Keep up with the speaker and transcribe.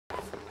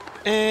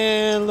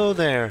Hello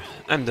there,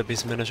 I'm the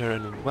Biz Manager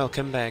and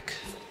welcome back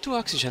to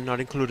Oxygen Not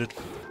Included.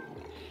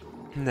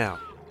 Now,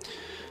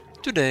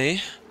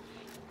 today,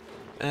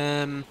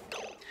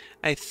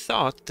 I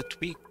thought that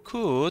we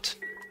could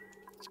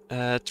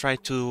try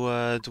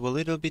to do a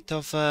little bit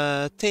of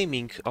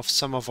taming of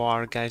some of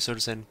our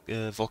geysers and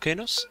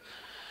volcanoes.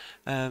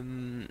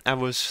 I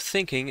was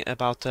thinking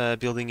about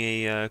building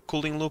a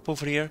cooling loop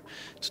over here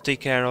to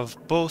take care of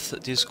both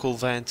this cool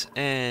vent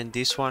and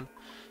this one.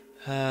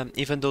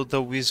 Even though the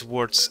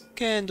wizards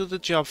can do the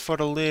job for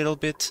a little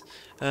bit,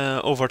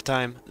 over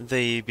time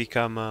they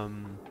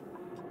become,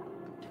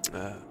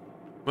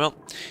 well,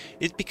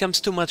 it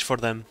becomes too much for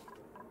them.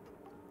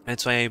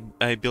 That's why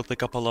I built a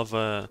couple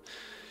of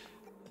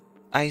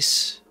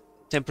ice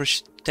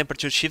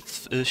temperature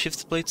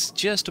shift plates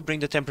just to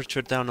bring the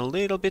temperature down a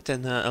little bit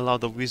and allow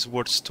the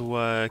wizards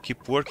to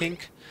keep working.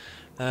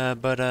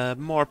 But a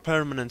more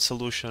permanent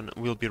solution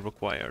will be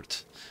required.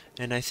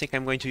 And I think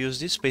I'm going to use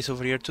this space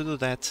over here to do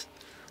that.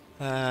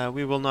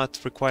 We will not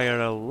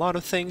require a lot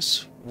of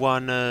things.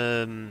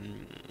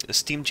 One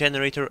steam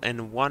generator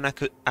and one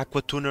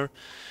aqua tuner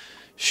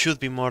should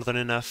be more than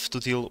enough to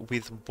deal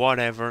with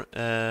whatever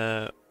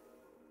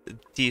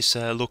this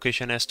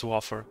location has to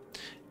offer.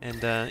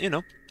 And, you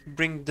know,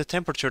 bring the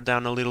temperature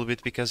down a little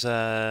bit because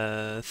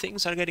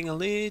things are getting a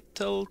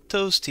little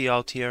toasty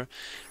out here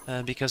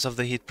because of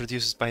the heat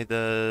produced by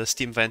the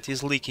steam vent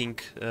is leaking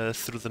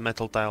through the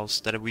metal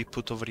tiles that we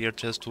put over here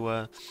just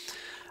to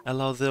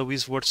allow the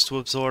wizards to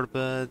absorb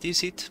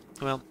this heat.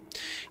 Well,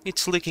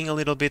 it's leaking a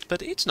little bit,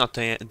 but it's not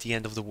the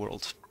end of the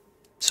world.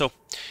 So,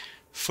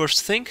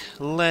 first thing,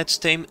 let's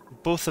tame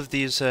both of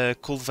these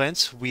cool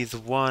vents with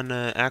one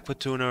aqua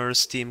tuner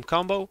steam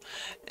combo,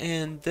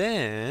 and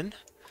then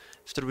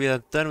after we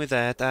are done with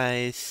that,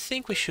 I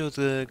think we should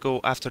go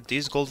after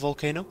this gold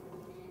volcano.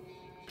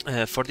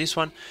 For this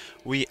one,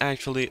 we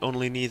actually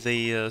only need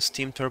a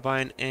steam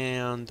turbine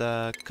and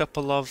a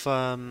couple of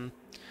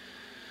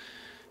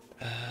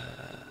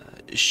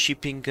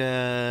shipping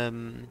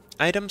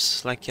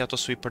items, like the auto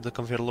sweeper, the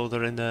conveyor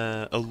loader, and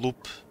a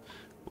loop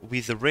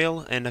with a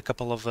rail and a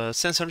couple of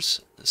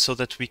sensors, so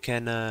that we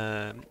can,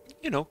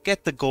 you know,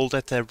 get the gold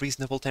at a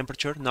reasonable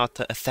temperature, not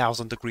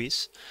 1,000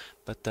 degrees,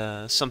 but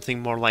something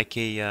more like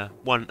a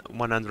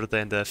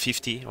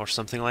 150 or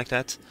something like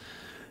that.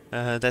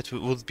 That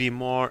would be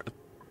more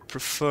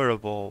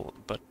preferable,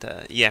 but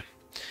yeah.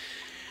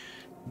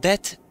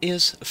 That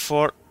is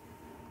for...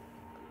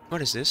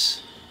 what is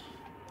this?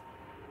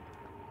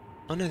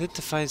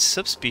 Unidentified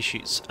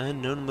subspecies,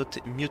 unknown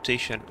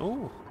mutation.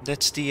 Oh,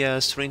 that's the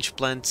strange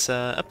plants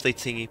update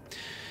thingy.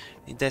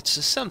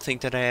 That's something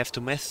that I have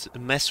to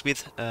mess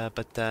with,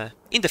 but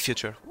in the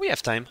future, we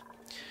have time.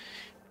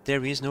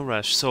 There is no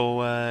rush,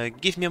 so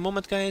give me a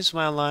moment, guys,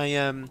 while I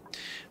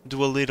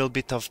do a little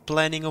bit of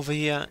planning over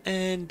here,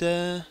 and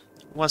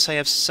once I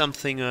have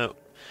something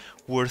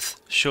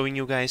worth showing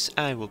you guys,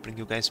 I will bring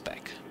you guys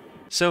back.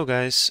 So,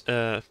 guys,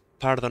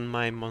 pardon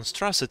my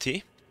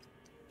monstrosity,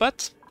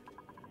 but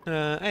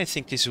I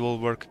think this will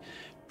work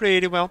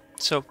pretty well.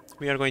 So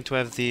we are going to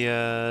have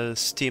the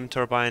steam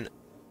turbine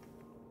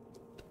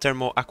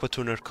thermo aqua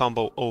tuner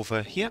combo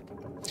over here.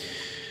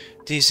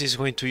 This is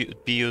going to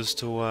be used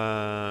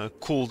to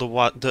cool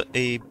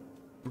a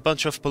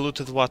bunch of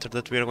polluted water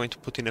that we are going to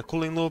put in a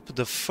cooling loop.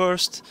 The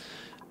first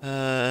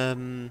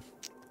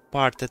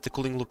part that the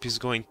cooling loop is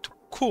going to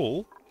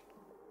cool,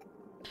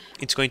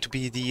 it's going to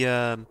be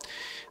the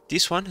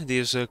this one.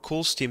 There's a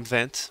cool steam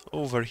vent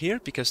over here,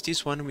 because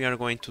this one we are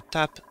going to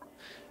tap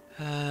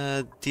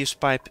this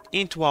pipe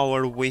into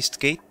our waste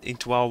gate,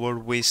 into our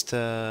waste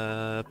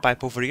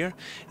pipe over here,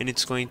 and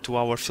it's going to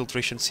our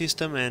filtration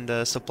system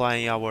and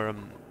supply our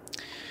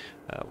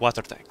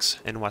water tanks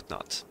and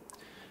whatnot.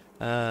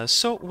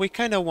 So we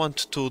kind of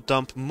want to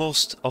dump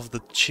most of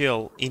the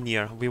chill in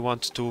here. We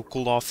want to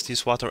cool off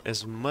this water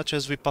as much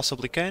as we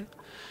possibly can.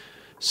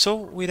 So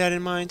with that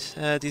in mind,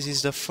 this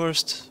is the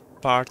first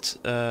part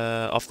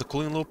of the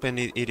cooling loop, and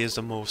it is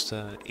the most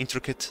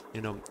intricate.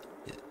 You know,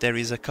 there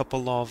is a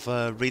couple of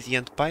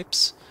radiant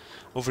pipes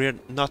over here.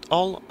 Not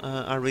all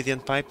are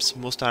radiant pipes,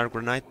 most are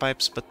granite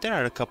pipes, but there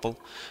are a couple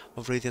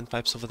of radiant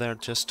pipes over there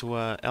just to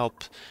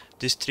help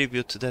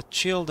distribute that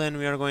chill. Then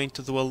we are going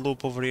to do a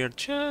loop over here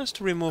just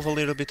to remove a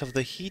little bit of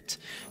the heat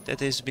that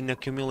has been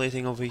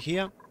accumulating over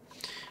here.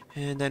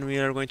 And then we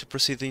are going to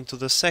proceed into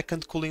the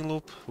second cooling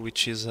loop,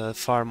 which is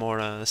far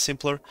more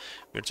simpler.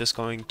 We're just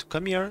going to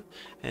come here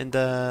and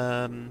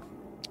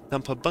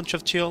dump a bunch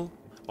of chill,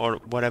 or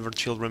whatever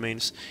chill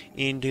remains,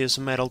 in these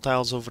metal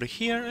tiles over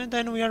here, and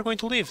then we are going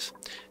to leave.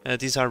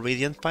 These are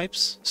radiant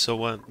pipes,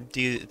 so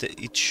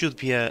it should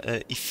be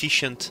a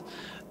efficient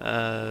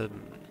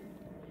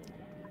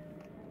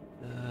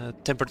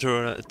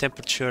temperature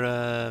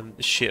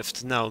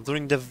shift. Now,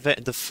 during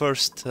the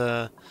first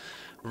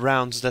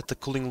rounds that the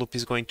cooling loop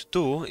is going to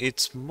do,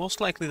 it's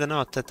most likely than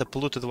not that the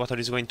polluted water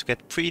is going to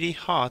get pretty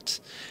hot,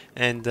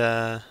 and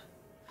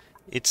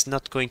it's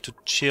not going to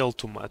chill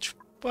too much.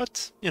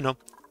 But, you know,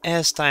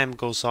 as time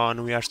goes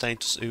on,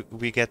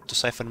 we get to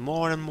siphon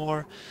more and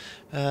more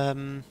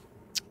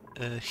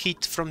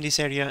heat from this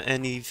area,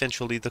 and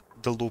eventually the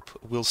loop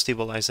will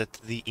stabilize at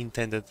the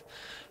intended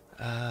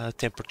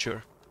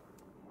temperature,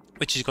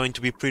 which is going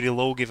to be pretty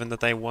low, given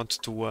that I want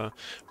to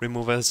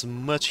remove as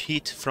much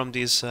heat from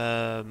this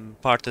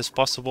part as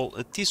possible.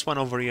 This one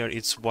over here,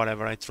 it's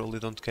whatever, I truly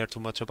don't care too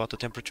much about the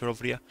temperature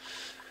over here.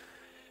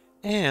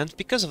 And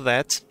because of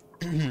that,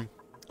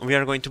 we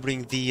are going to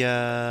bring the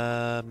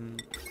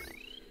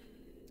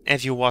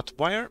heavy watt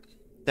wire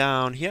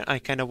down here. I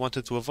kind of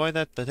wanted to avoid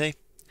that, but hey,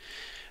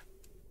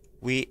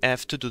 we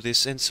have to do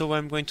this. And so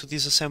I'm going to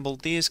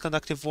disassemble this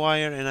conductive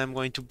wire, and I'm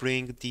going to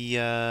bring the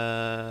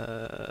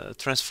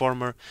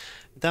transformer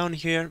down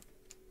here.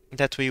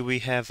 That way we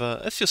have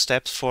a few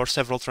steps for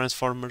several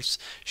transformers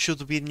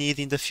should we need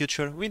in the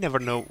future. We never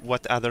know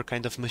what other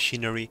kind of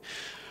machinery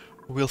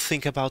we'll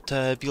think about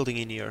building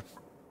in here.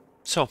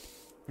 So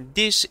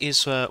this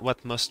is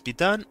what must be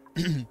done.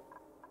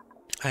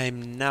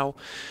 I'm now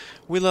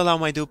will allow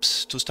my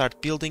dupes to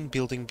start building,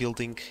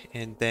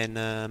 and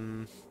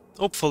then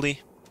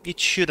hopefully it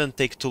shouldn't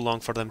take too long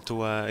for them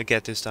to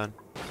get this done.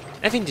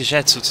 Having the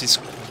jet suits is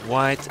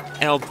quite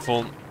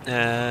helpful.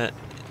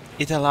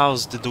 It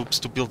allows the dupes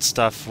to build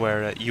stuff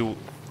where you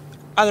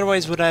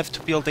otherwise would have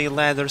to build a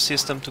ladder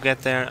system to get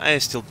there. I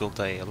still built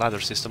a ladder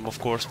system, of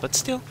course, but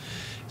still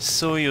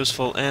so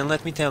useful. And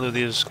let me tell you,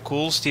 this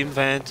cool steam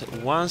vent,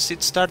 once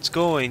it starts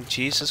going,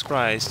 Jesus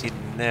Christ, it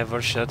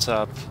never shuts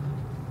up.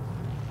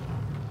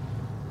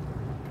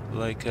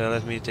 Like,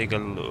 let me take a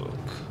look.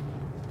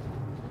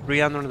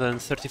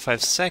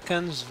 335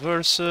 seconds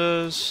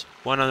versus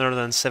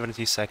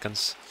 170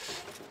 seconds.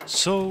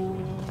 So,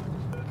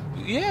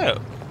 yeah,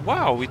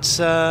 wow, it's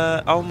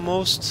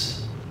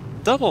almost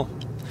double.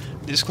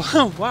 This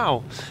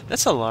wow,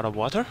 that's a lot of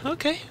water.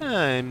 Okay,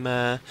 I'm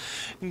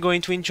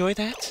going to enjoy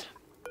that.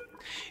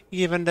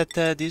 Given that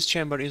this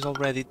chamber is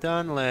already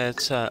done,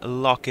 let's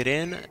lock it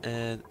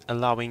in,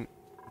 allowing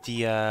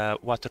the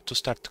water to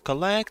start to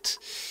collect.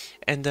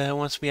 And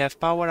once we have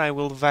power, I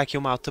will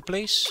vacuum out the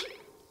place.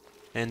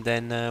 And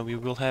then we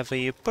will have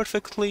a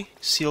perfectly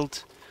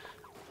sealed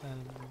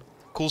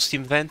cool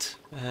steam vent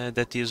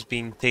that is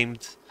being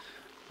tamed.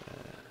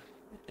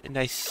 And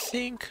I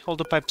think all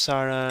the pipes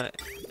are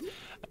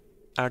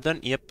done.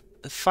 Yep,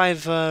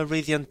 5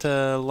 radiant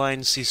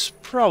lines is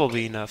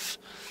probably enough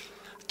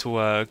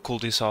to cool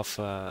this off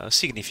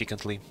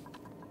significantly.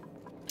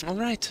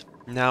 Alright,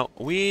 now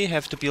we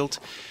have to build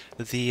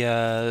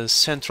the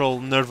central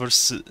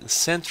nervous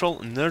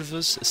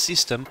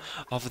system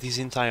of this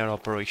entire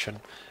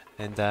operation.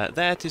 And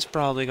that is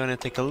probably gonna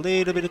take a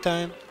little bit of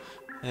time.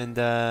 And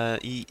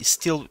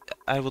still,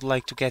 I would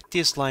like to get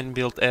this line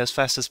built as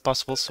fast as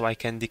possible so I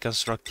can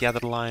deconstruct the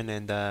other line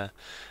and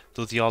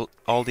do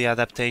all the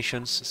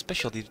adaptations,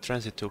 especially the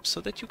transit tubes,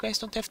 so that you guys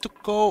don't have to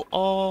go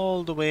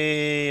all the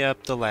way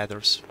up the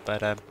ladders.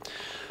 But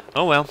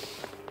oh well.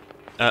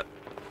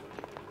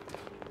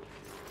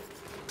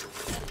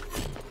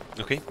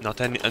 Okay,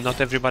 not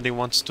everybody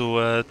wants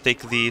to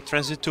take the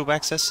transit tube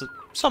access.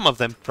 Some of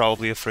them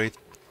probably afraid.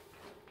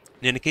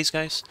 In any case,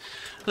 guys,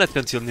 let's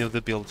continue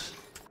the build.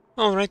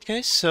 Alright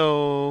guys,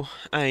 so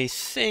I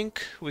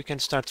think we can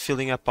start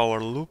filling up our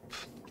loop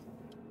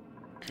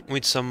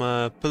with some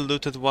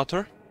polluted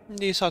water.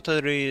 This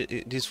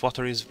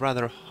water is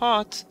rather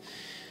hot.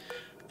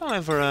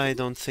 However, I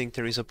don't think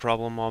there is a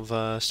problem of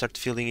start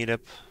filling it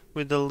up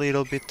with a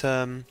little bit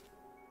of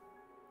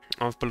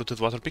polluted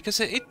water, because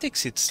it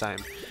takes its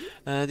time.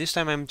 This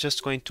time I'm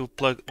just going to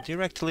plug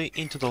directly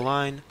into the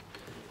line,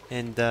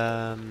 and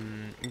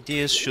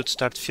this should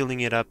start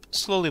filling it up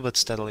slowly but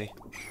steadily.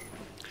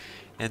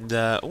 And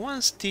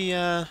once we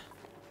have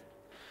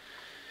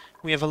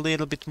a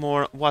little bit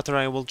more water,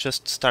 I will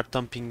just start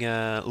dumping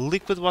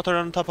liquid water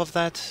on top of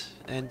that.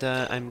 And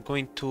I'm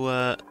going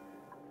to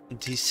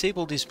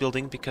disable this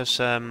building because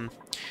I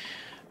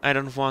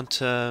don't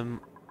want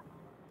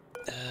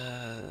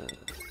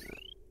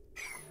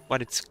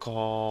what it's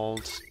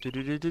called,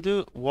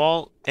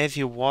 wall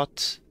heavy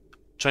watt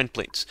joint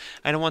plates.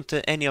 I don't want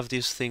any of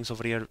these things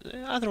over here,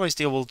 otherwise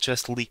they will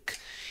just leak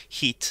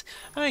heat.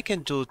 I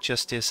can do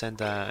just this,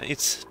 and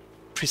it's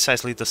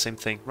precisely the same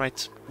thing,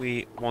 right?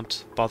 We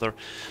won't bother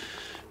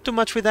too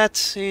much with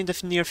that in the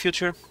near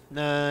future.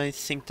 I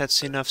think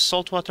that's enough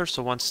salt water,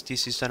 so once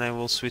this is done I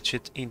will switch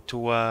it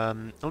into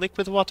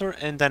liquid water,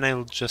 and then I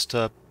will just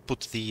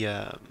put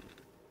the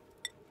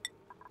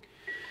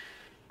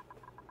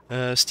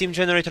steam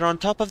generator on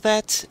top of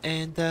that,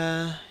 and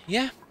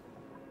yeah,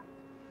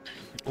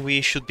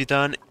 we should be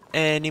done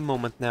any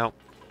moment now.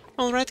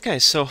 Alright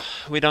guys, so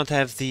we don't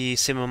have the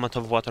same amount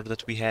of water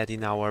that we had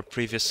in our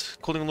previous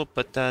cooling loop,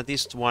 but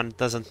this one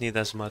doesn't need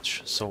as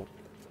much, so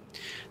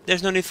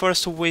there's no need for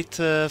us to wait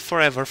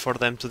forever for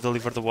them to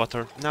deliver the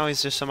water. Now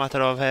it's just a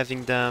matter of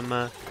having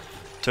them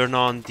turn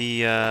on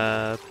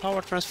the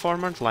power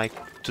transformer,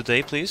 like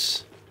today,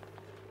 please.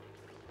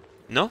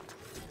 No?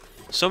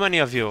 So many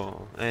of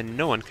you, and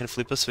no one can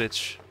flip a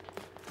switch.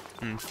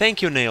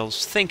 Thank you,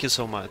 Nails, thank you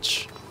so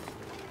much.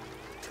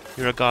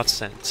 You're a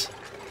godsend.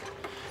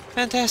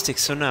 Fantastic,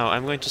 so now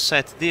I'm going to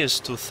set this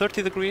to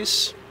 30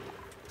 degrees.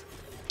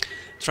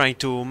 trying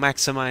to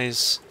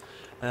maximize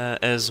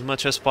as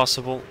much as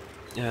possible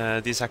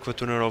this aqua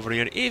tuner over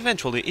here.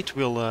 Eventually it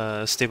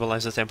will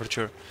stabilize the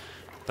temperature,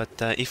 but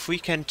if we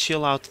can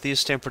chill out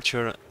this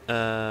temperature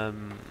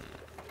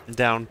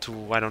down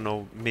to, I don't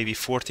know, maybe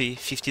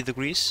 40-50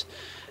 degrees,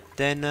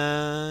 then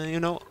you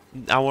know,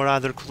 our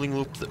other cooling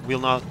loop will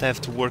not have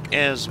to work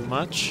as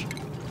much.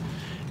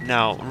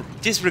 Now,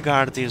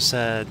 disregard these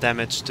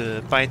damaged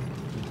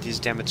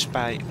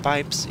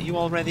pipes. You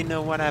already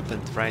know what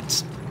happened,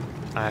 right?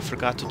 I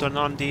forgot to turn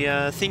on the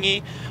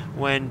thingy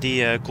when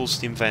the cool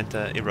steam vent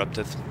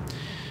erupted.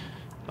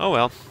 Oh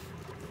well.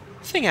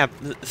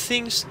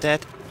 Things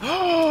that...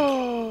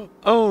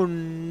 Oh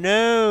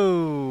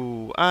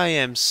no! I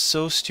am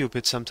so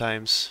stupid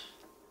sometimes.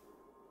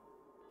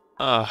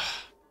 Ugh.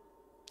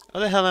 How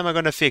the hell am I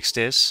gonna fix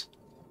this?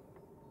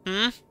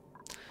 Hmm?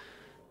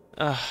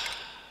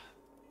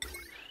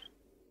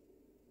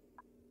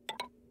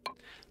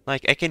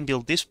 Like, I can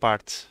build this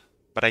part,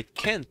 but I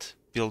can't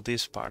build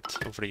this part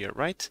over here,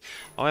 right?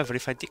 However,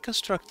 if I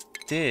deconstruct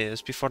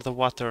this before the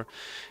water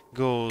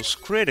goes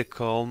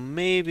critical,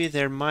 maybe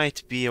there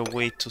might be a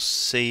way to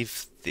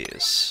save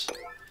this.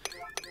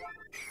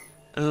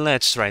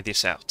 Let's try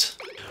this out.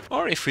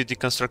 Or if we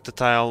deconstruct the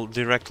tile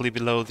directly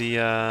below the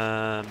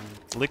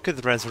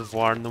liquid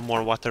reservoir, no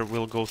more water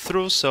will go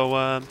through,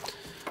 so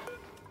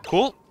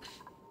cool.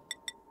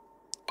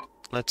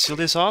 Let's seal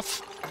this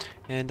off,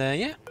 and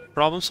yeah,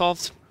 problem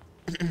solved.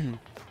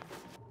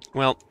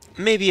 Well,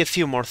 maybe a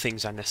few more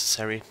things are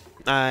necessary.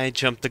 I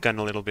jumped the gun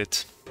a little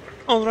bit.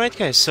 Alright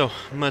guys, so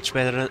much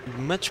better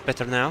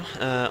now.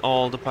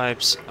 All the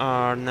pipes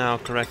are now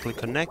correctly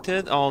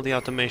connected, all the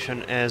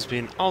automation has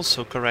been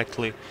also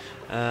correctly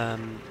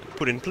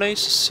put in place,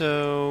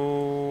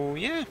 so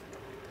yeah,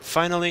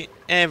 finally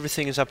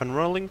everything is up and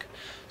rolling.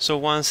 So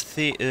once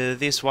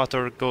this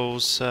water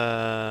goes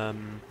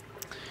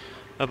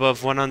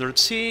above 100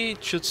 C,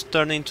 it should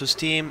turn into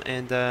steam,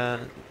 and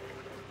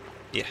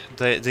yeah,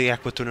 the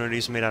aqua tuner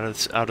is made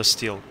out of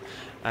steel.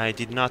 I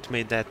did not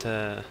make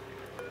that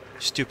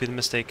stupid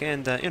mistake,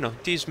 and you know,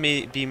 these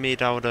may be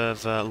made out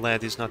of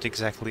lead is not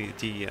exactly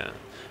the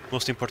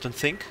most important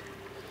thing.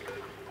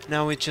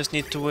 Now we just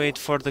need to wait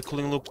for the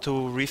cooling loop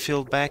to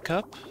refill back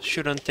up.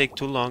 Shouldn't take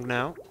too long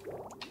now.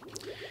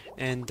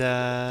 And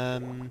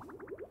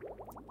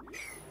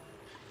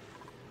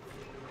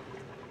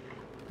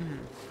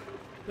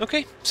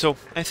okay, so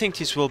I think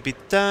this will be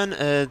done.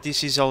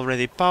 This is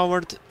already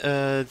powered.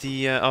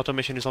 The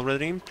automation is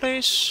already in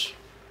place.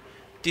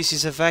 This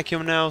is a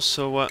vacuum now,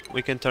 so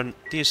we can turn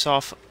this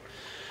off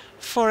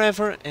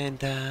forever,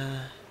 and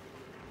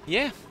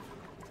yeah,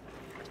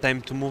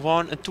 time to move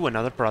on to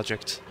another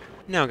project.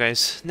 Now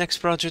guys, next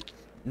project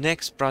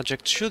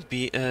should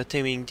be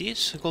taming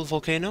this gold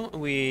volcano.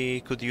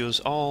 We could use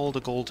all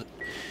the gold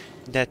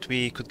that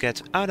we could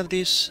get out of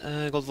this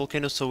gold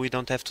volcano, so we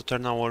don't have to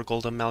turn our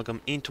gold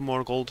amalgam into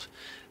more gold.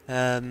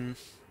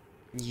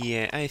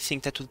 Yeah, I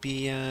think that would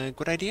be a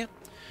good idea.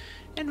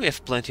 And we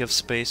have plenty of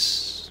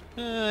space.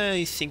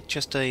 I think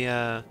just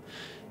a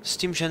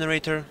steam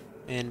generator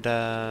and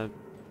a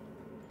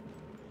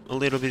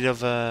little bit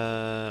of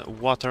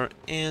water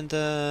and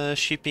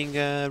shipping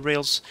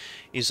rails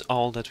is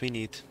all that we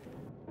need.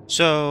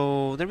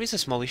 So there is a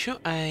small issue.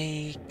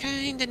 I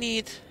kinda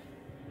need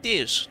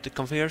this, the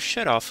conveyor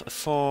shutoff,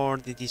 for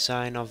the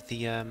design of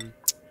the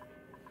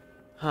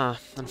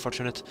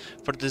unfortunate,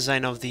 for the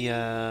design of the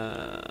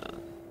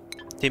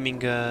taming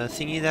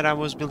thingy that I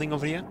was building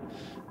over here.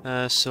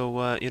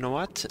 So you know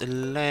what,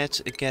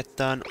 let's get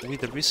done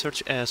with the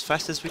research as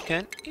fast as we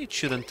can. It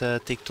shouldn't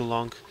take too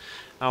long.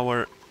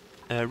 Our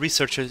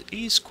researcher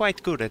is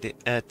quite good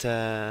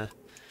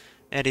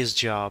at his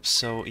job,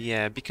 so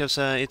yeah, because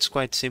it's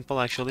quite simple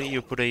actually.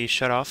 You put a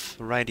shutoff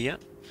right here,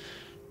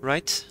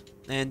 right,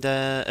 and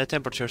a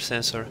temperature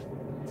sensor.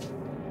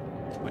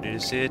 What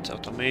is it?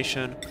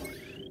 Automation,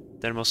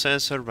 thermal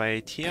sensor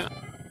right here.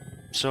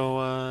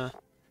 So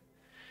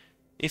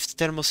if the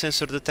thermal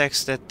sensor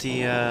detects that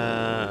the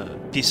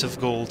piece of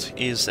gold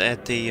is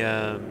at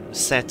the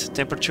set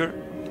temperature,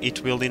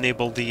 it will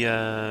enable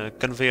the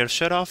conveyor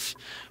shutoff,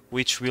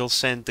 which will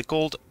send the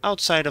gold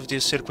outside of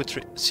this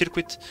circuit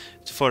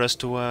for us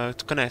to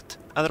connect.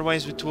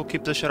 Otherwise, it will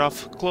keep the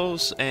shutoff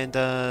closed, and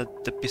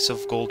the piece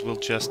of gold will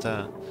just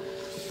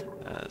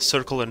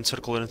circle and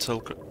circle and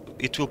circle.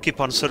 It will keep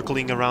on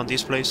circling around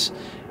this place,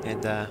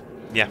 and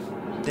yeah,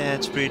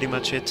 that's pretty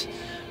much it.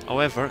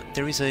 However,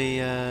 there is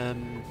a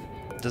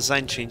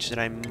design change that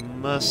I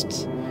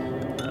must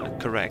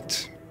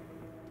correct,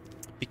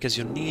 because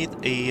you need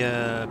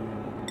a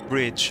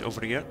bridge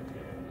over here.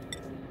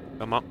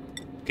 Come on,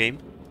 game.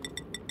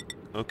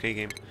 Okay,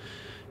 game.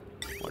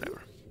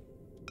 Whatever.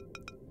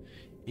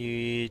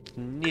 It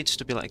needs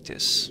to be like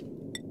this.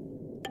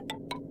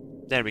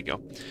 There we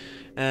go.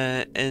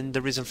 And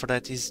the reason for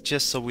that is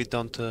just so we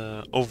don't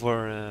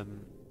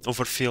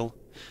overfill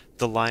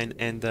the line,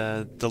 and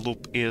the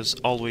loop is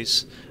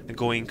always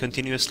going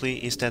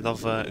continuously instead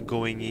of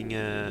going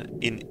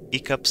in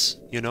hiccups,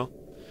 you know.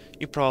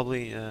 You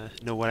probably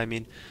know what I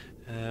mean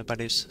by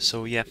this.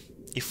 So yeah,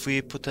 if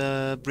we put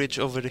a bridge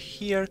over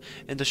here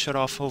and a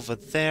shut-off over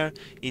there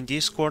in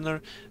this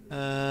corner,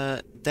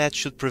 that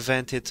should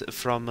prevent it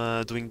from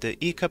doing the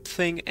hiccup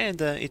thing,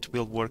 and it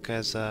will work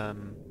as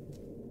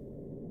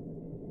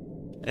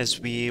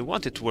we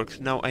want it to work.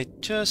 Now I'm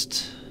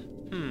just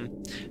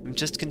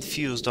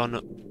confused on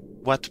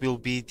what will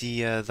be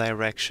the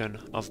direction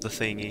of the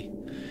thingy,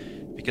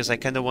 because I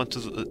kind of want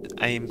to.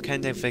 I am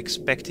kind of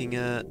expecting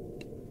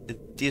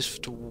this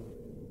to.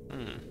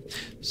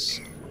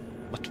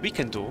 What we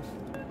can do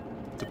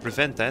to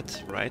prevent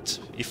that, right?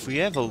 If we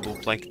have a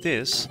loop like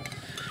this,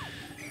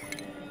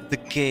 the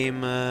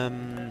game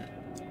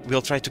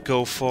will try to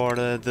go for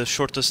the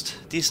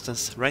shortest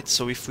distance, right?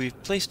 So if we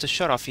place the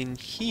shutoff in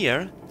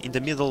here, in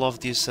the middle of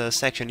this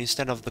section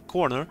instead of the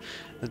corner,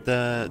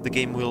 the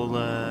game will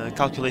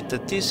calculate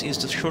that this is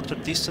the shorter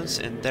distance,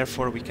 and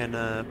therefore we can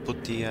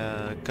put the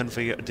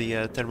conveyor,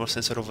 the thermal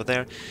sensor over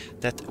there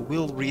that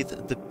will read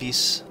the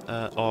piece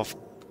of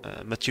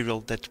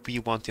material that we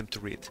want him to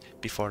read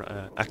before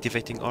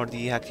activating or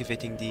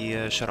deactivating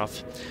the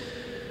shutoff.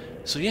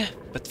 So yeah,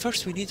 but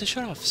first we need a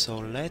shutoff, so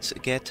let's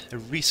get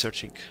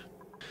researching.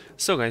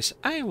 So guys,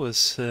 I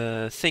was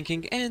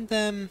thinking, and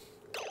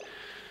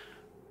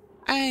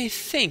I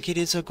think it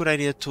is a good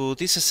idea to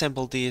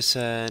disassemble this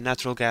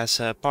natural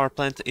gas power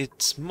plant.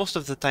 It's most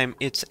of the time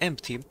it's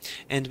empty,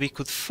 and we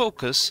could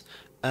focus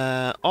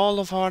all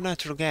of our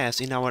natural gas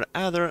in our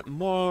other,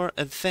 more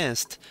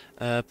advanced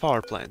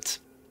power plant.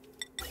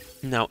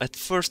 Now, at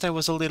first I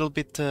was a little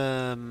bit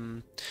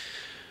not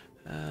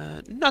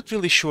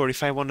really sure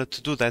if I wanted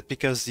to do that,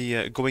 because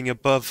the going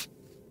above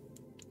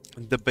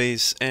the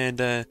base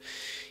and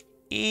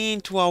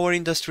into our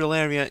industrial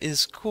area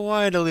is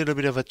quite a little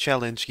bit of a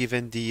challenge,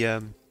 given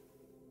the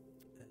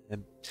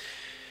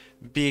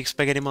big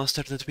spaghetti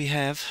monster that we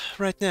have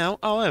right now.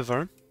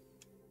 However,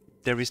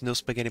 there is no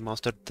spaghetti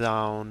monster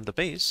down the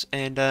base,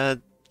 and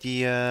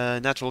the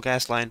natural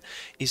gas line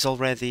is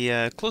already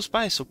close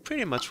by, so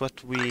pretty much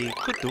what we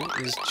could do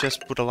is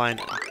just put a line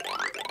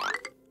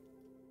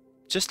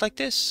just like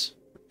this.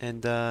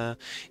 And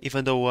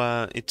even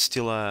though it's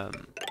still a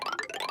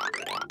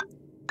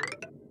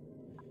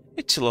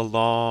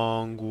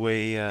long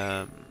way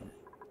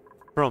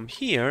from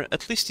here,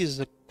 at least it's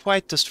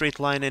quite a straight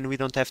line, and we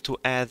don't have to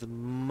add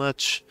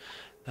much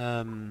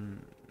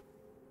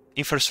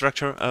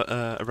infrastructure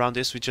around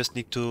this. We just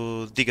need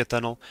to dig a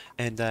tunnel,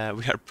 and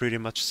we are pretty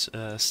much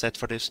set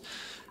for this.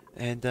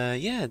 And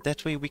yeah,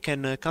 that way we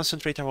can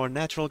concentrate our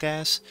natural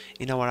gas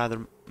in our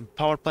other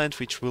power plant,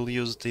 which will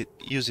use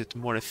it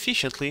more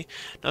efficiently.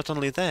 Not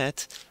only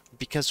that,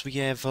 because we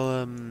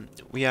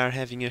are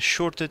having a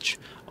shortage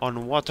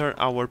on water,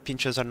 our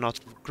pinches are not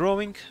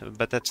growing,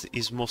 but that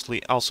is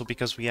mostly also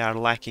because we are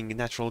lacking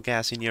natural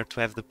gas in here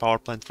to have the power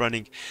plant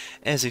running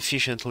as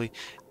efficiently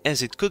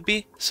as it could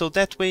be. So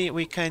that way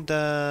we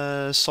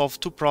kinda solve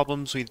two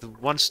problems with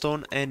one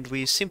stone, and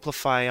we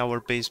simplify our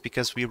base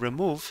because we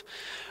remove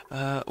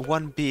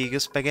one big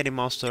spaghetti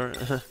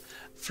monster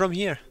from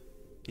here,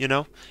 you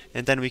know,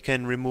 and then we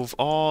can remove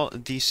all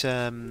these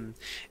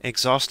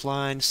exhaust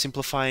lines,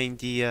 simplifying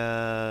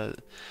the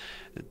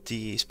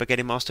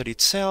spaghetti monster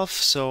itself.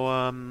 So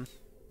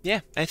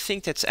yeah, I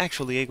think that's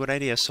actually a good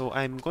idea, so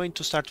I'm going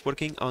to start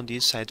working on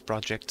this side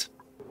project.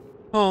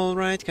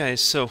 Alright guys,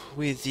 so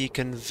with the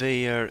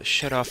conveyor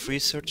shut off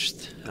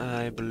researched,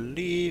 I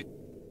believe...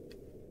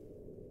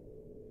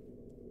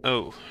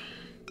 Oh,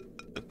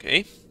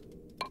 okay.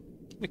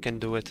 We can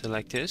do it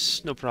like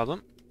this, no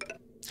problem.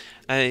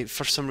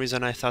 For some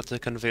reason I thought the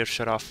conveyor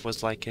shut off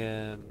was like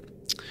a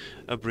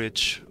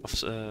bridge,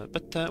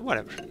 but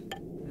whatever.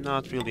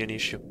 Not really an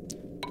issue.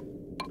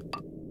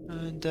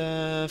 And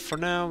for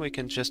now we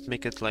can just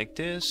make it like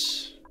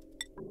this.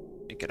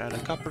 Make it out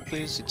of copper,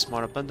 please, it's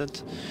more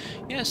abundant.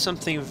 Yeah,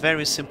 something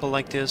very simple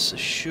like this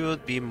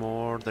should be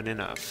more than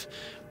enough.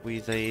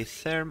 With a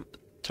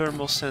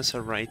thermal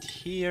sensor right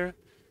here.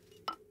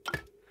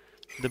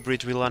 The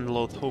bridge will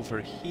unload over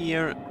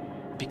here,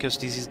 because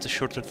this is the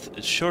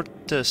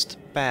shortest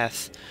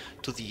path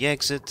to the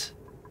exit.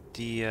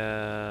 The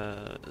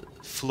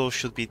flow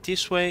should be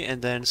this way,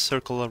 and then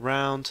circle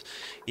around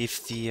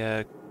if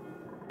the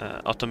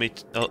the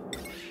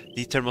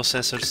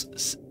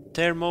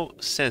thermo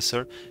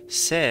sensor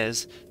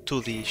says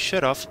to the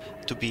shutoff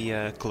to be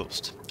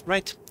closed.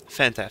 Right?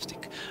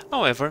 Fantastic.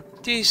 However,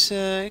 this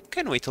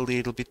can wait a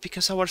little bit,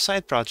 because our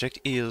side project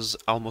is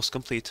almost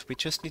complete. We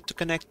just need to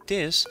connect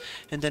this,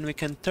 and then we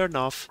can turn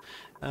off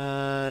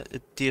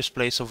this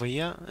place over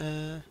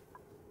here,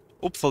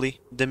 hopefully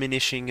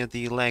diminishing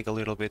the lag a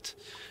little bit.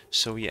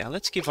 So yeah,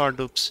 let's give our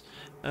loops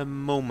a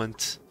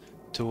moment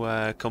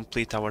to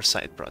complete our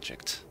side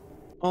project.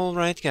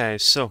 Alright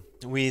guys, so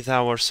with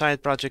our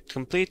side project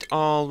complete,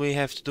 all we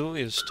have to do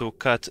is to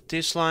cut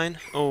this line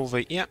over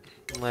here.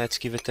 Let's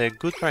give it a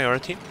good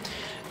priority,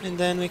 and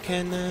then we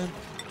can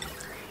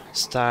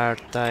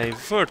start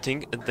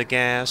diverting the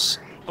gas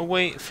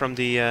away from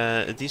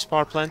this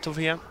power plant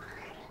over here.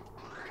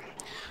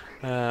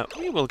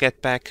 We will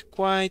get back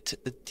quite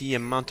the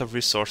amount of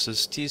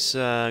resources. These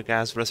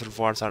gas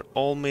reservoirs are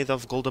all made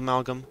of gold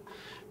amalgam,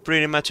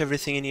 Pretty much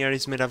everything in here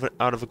is made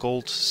out of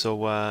gold,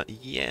 so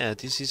yeah,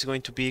 this is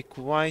going to be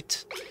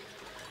quite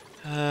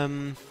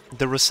the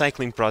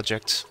recycling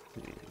project,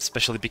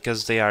 especially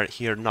because they are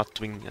here not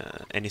doing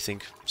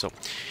anything. So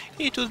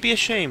it would be a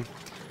shame.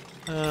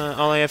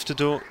 All I have to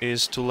do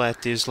is to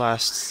let these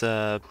last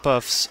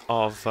puffs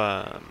of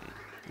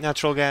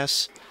natural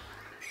gas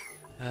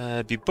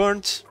be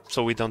burnt,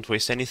 so we don't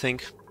waste anything.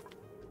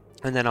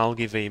 And then I'll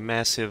give a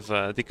massive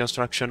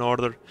deconstruction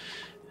order.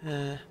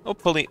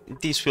 Hopefully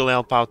this will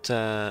help out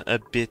a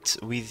bit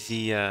with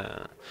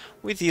the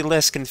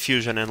less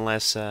confusion and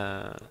less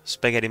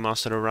spaghetti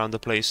monster around the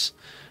place.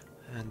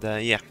 And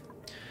yeah.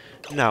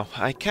 Now,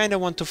 I kinda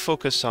want to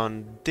focus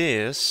on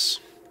this.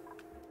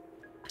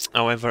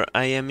 However,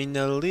 I am in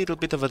a little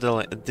bit of a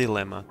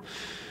dilemma.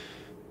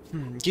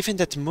 Given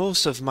that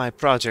most of my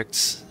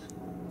projects,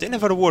 they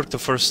never worked the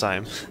first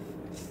time.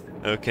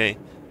 Okay,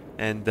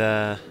 and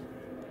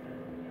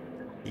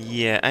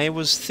yeah, I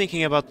was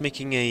thinking about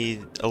making a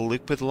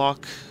liquid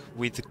lock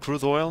with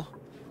crude oil.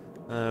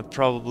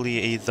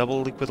 Probably a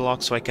double liquid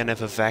lock so I can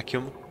have a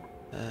vacuum.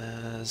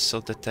 So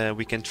that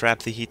we can trap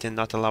the heat and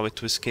not allow it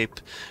to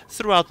escape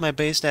throughout my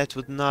base. That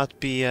would not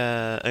be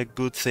a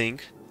good thing.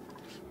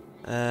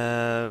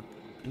 But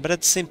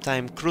at the same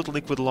time, crude oil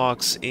liquid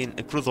locks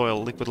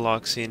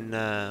in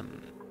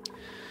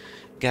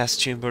gas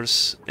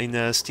chambers,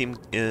 in steam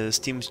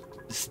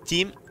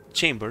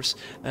chambers,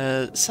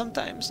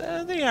 sometimes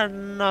they are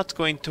not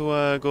going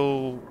to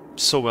go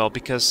so well,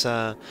 because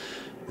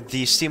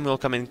the steam will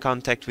come in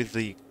contact with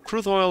the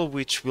crude oil,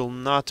 which will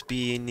not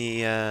be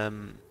any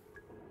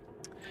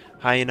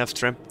high enough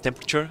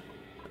temperature.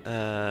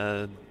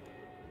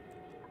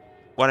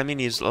 What I mean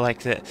is, like,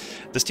 the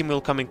steam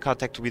will come in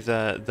contact with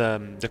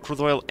the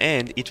crude oil,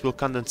 and it will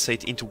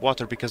condensate into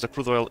water, because the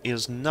crude oil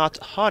is not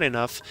hot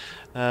enough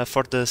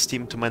for the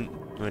steam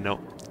to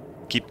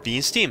keep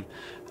being steam.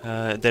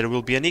 There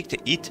will be an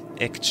heat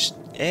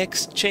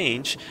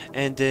exchange,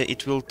 and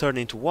it will turn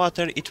into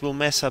water. It will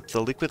mess up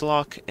the liquid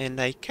lock, and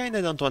I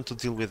kinda don't want to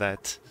deal with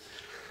that.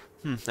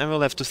 I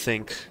will have to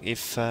think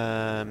if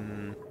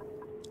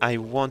I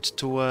want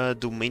to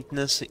do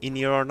maintenance in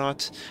here or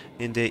not,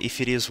 and if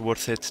it is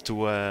worth it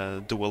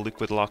to do a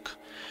liquid lock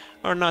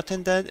or not.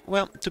 And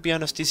well, to be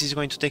honest, this is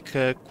going to take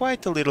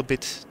quite a little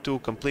bit to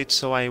complete,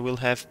 so I will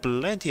have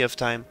plenty of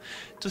time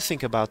to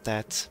think about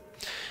that.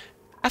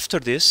 After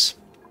this,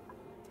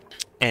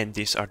 and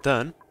these are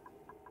done,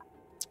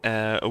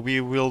 we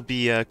will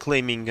be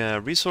claiming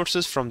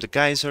resources from the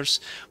geysers.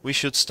 We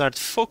should start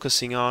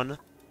focusing on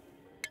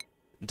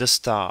the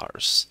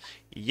stars.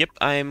 Yep,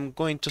 I'm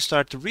going to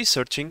start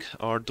researching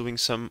or doing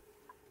some...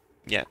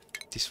 Yeah,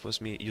 this was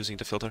me using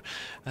the filter.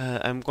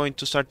 I'm going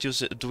to start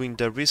doing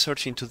the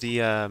research into the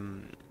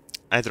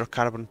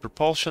hydrocarbon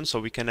propulsion, so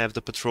we can have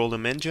the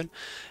petroleum engine.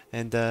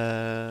 And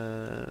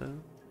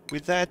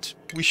with that,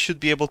 we should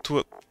be able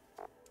to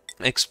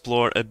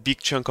explore a big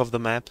chunk of the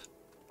map,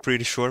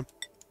 pretty sure.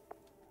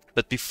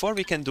 But before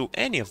we can do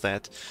any of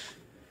that,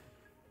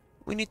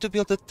 we need to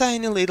build a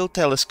tiny little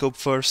telescope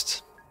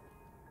first,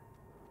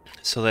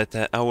 so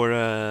that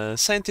our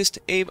scientist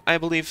Abe, I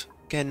believe,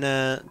 can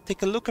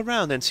take a look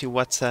around and see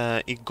what's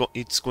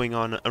it's going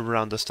on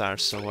around the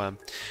stars. So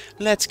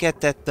let's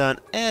get that done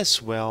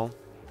as well.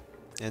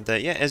 And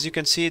yeah, as you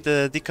can see,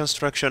 the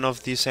deconstruction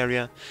of this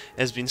area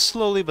has been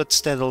slowly but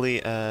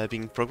steadily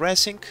been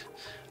progressing.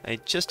 I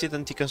just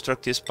didn't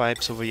deconstruct these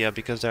pipes over here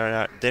because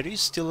there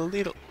is still a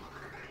little...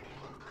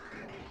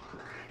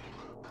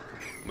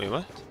 Wait,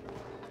 what?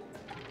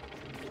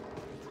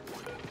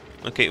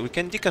 Okay, we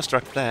can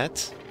deconstruct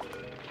that.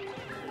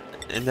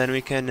 And then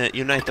we can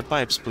unite the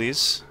pipes,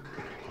 please.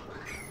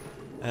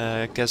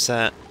 Because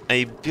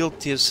I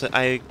built this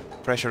high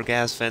pressure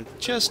gas vent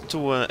just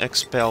to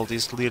expel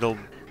this little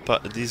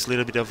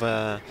bit of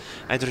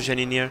hydrogen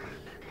in here,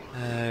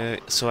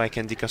 so I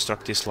can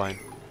deconstruct this line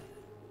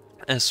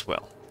as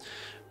well.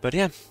 But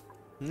yeah,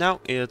 now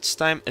it's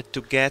time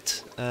to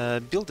get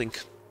building.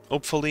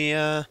 Hopefully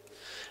I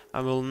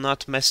will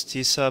not mess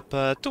this up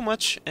too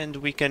much, and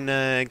we can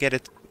get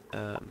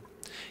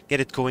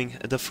it going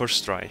the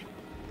first try.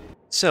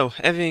 So,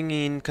 having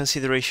in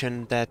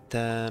consideration that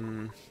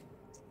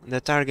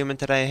that argument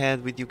that I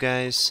had with you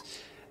guys,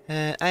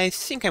 I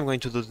think I'm going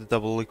to do the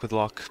double liquid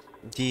lock.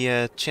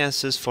 The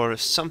chances for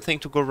something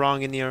to go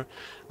wrong in here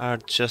are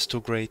just too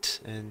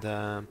great,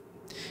 and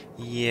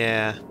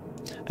yeah,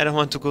 I don't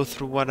want to go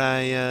through what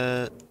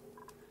I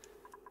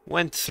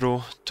went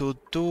through to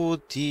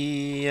do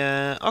the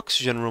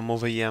oxygen room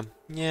over here.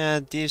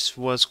 Yeah, this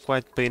was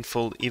quite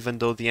painful, even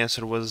though the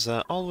answer was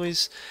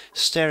always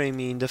staring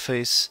me in the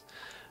face.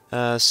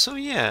 So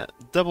yeah,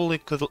 double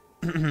liquid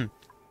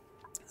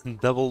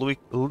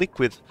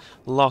liquid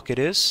lock it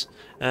is.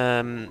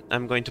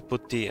 I'm going to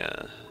put the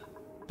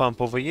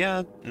pump over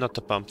here, not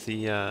the pump,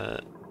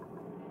 the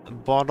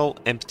bottle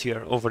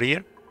emptier over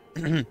here,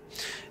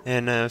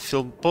 and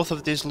fill both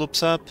of these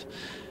loops up.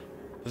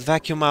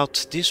 vacuum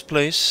out this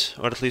place,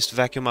 or at least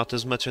vacuum out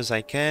as much as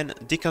I can,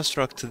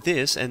 deconstruct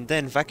this, and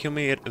then vacuum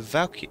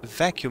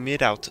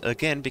it out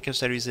again, because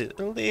there is a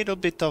little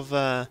bit of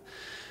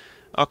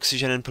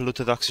oxygen and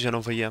polluted oxygen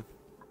over here.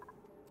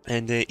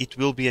 And it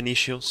will be an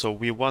issue, so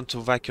we want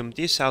to vacuum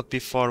this out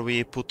before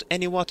we put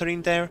any water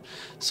in there,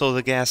 so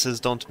the gases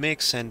don't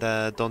mix and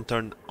don't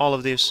turn all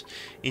of this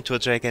into a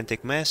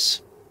gigantic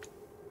mess.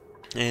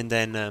 And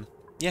then,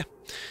 yeah,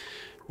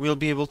 we'll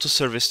be able to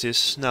service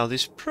this. Now,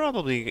 this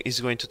probably is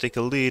going to take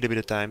a little bit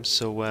of time,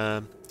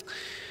 so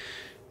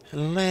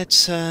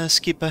let's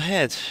skip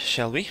ahead,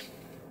 shall we?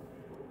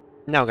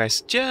 Now, guys,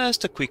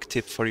 just a quick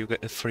tip for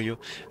you.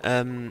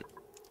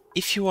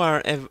 If you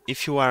are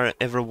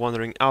ever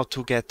wondering how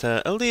to get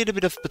a little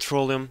bit of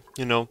petroleum,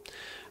 you know,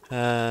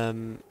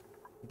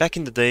 back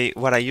in the day,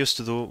 what I used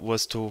to do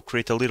was to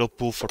create a little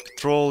pool for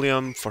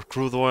petroleum, for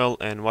crude oil,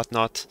 and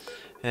whatnot.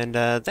 And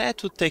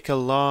that would take a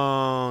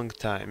long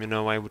time, you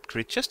know. I would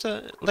create just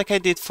like I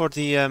did for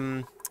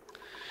the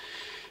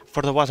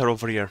water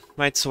over here,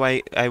 right? So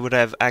I would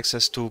have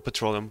access to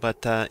petroleum,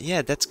 but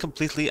yeah, that's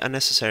completely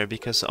unnecessary,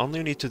 because all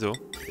you need to do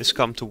is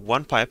come to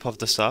one pipe of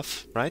the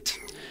stuff, right?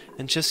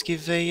 And just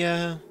give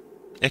a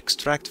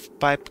extract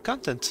pipe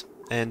content,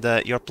 and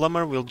your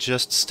plumber will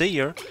just stay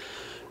here,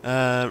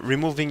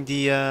 removing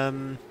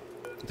the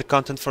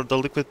content for the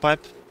liquid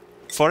pipe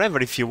forever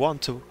if you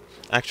want to,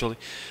 actually,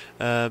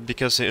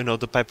 because you know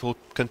the pipe will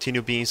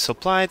continue being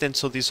supplied, and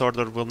so this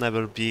order will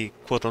never be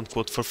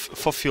quote-unquote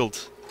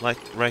fulfilled. Like,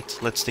 right?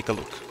 Let's take a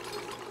look.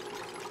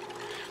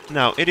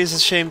 Now, it is a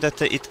shame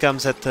that it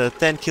comes at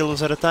 10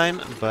 kilos at a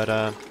time, but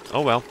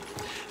oh well.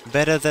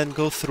 Better than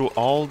go through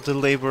all the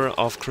labor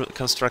of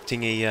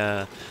constructing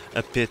a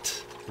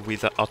pit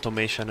with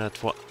automation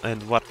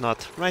and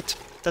whatnot, right?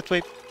 That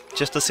way,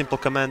 just a simple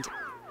command,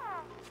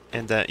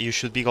 and you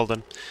should be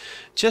golden.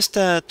 Just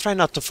try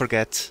not to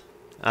forget,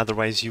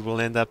 otherwise you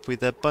will end up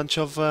with a bunch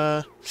of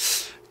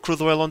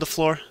crude oil on the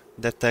floor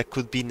that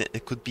could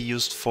be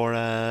used for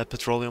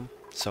petroleum.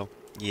 So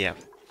yeah.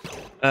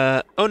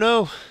 Oh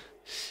no,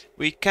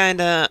 we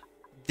kinda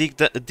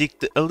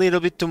digged a little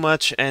bit too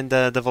much, and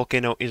the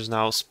volcano is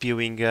now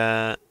spewing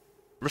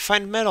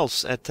refined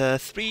metals at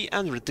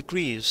 300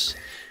 degrees.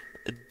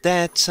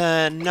 That's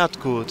not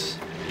good.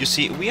 You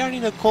see, we are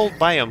in a cold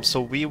biome, so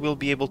we will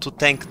be able to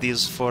tank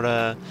this for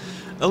a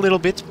little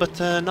bit, but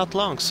not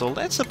long. So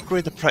let's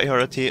upgrade the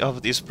priority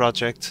of this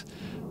project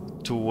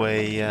to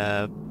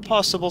a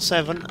possible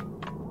 7.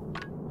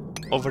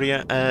 Over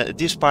here,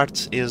 this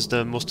part is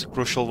the most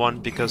crucial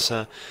one, because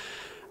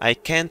I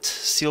can't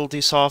seal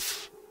this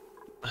off.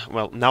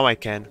 Well, now I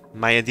can.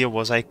 My idea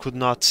was I could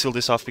not seal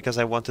this off because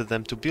I wanted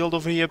them to build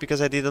over here,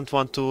 because I didn't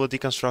want to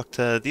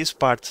deconstruct this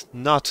part,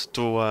 not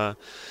to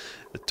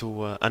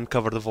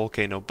uncover the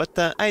volcano.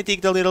 But I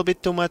digged a little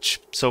bit too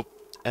much, so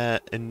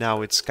and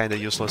now it's kind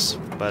of useless.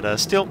 But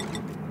still,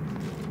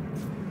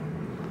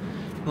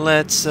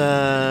 let's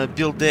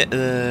build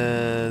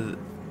the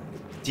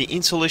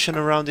insulation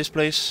around this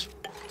place,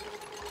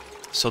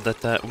 so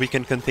that we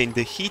can contain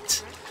the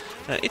heat.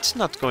 It's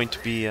not going to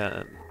be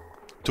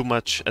too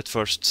much at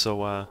first,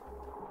 so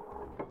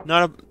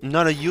not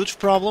a huge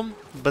problem,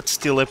 but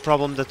still a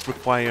problem that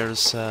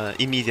requires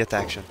immediate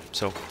action.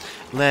 So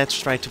let's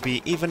try to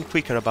be even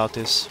quicker about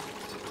this.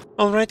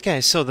 Alright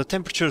guys, so the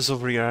temperatures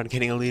over here are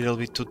getting a little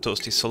bit too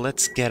toasty, so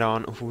let's get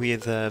on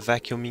with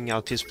vacuuming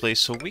out this place,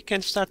 so we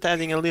can start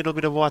adding a little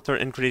bit of water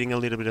and creating a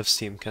little bit of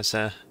steam, because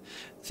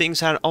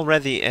things are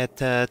already at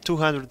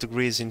 200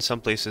 degrees in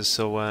some places,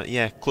 so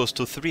yeah, close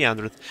to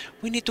 300.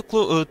 We need to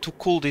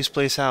cool this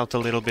place out a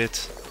little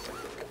bit.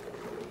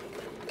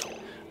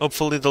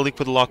 Hopefully the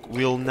liquid lock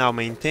will now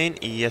maintain.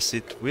 Yes,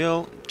 it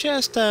will.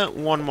 Just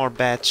one more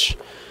batch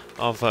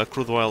of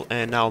crude oil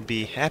and I'll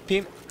be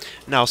happy.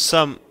 Now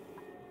some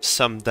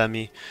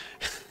dummy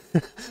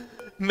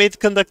made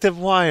conductive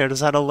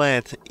wires out of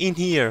lead in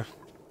here.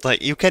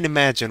 Like, you can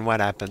imagine what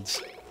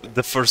happens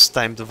the first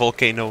time the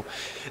volcano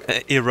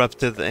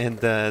erupted and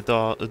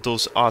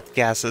those hot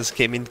gases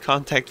came in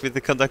contact with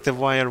the conductive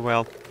wire.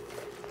 Well,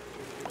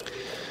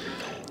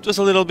 it was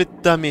a little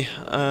bit dummy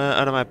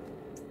out of my...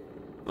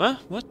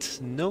 What?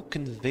 No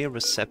conveyor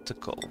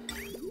receptacle.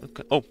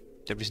 Okay. Oh,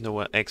 there is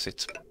no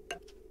exit.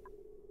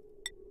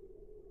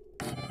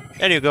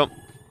 There you go.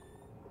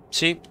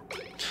 See?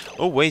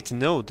 Oh wait,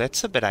 no,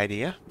 that's a bad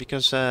idea,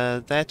 because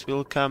that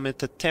will come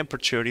at a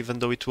temperature, even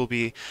though it will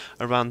be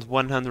around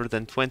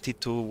 120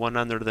 to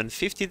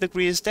 150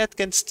 degrees, that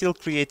can still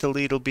create a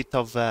little bit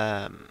of...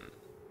 how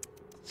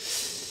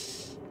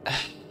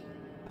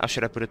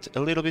should I put it? A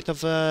little bit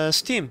of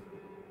steam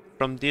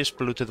from this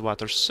polluted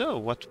water. So,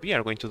 what we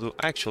are going to do,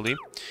 actually...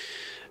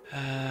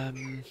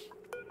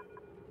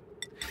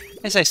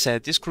 as I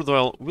said, this crude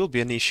oil will be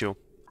an issue.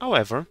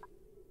 However,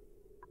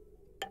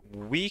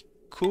 we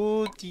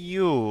could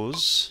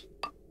use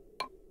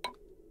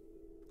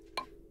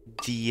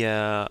the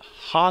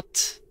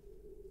hot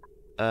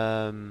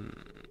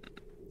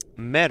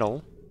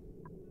metal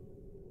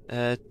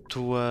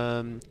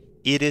to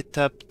heat it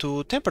up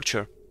to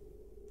temperature.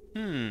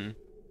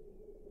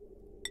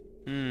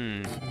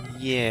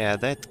 Yeah,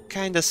 that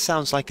kinda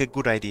sounds like a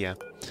good idea.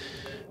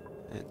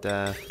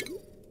 And,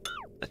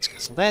 let's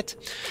cancel that.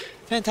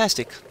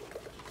 Fantastic.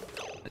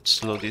 Let's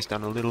slow this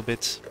down a little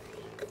bit.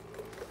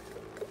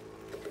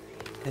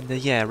 And,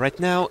 yeah, right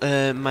now,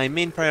 my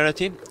main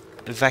priority,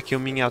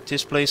 vacuuming out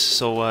this place,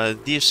 so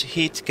this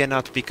heat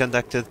cannot be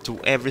conducted to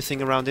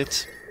everything around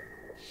it.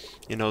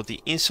 You know, the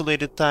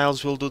insulated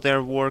tiles will do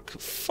their work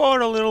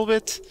for a little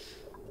bit,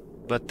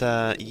 but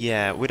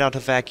yeah, without a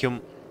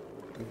vacuum,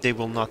 they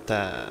will not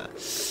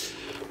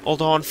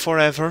hold on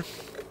forever.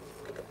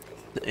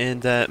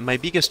 And my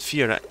biggest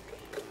fear...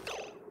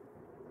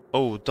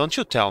 Oh, don't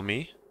you tell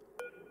me.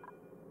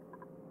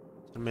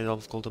 Made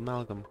of gold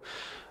amalgam.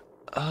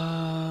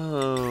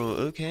 Oh,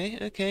 okay,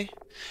 okay.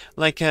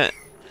 Like, I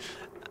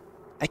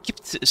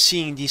kept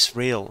seeing this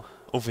rail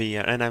over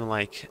here, and I'm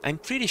like, I'm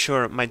pretty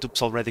sure my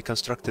dupes already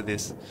constructed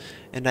this.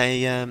 And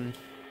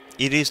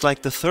it is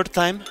like the third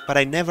time, but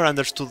I never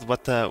understood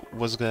what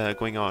was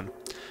going on.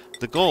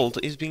 The gold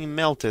is being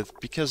melted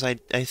because I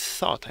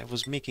thought I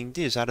was making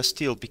this out of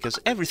steel, because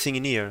everything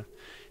in here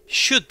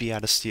should be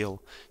out of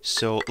steel.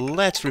 So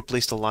let's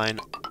replace the line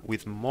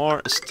with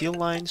more steel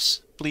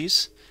lines,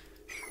 please.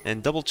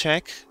 And double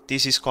check,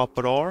 this is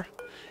copper ore.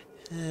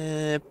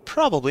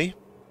 Probably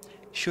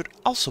should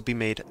also be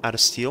made out of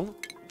steel,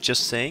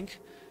 just saying.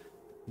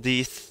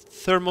 The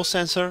thermal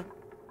sensor,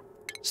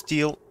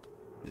 steel.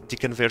 The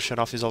conveyor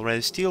shut-off is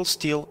already steel,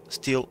 steel,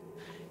 steel.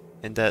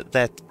 And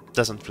that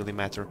doesn't really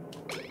matter.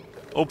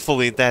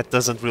 Hopefully that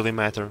doesn't really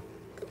matter.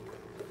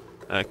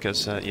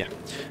 Because, yeah.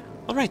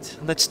 Alright,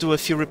 let's do a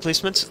few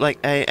replacements. Like,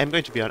 I'm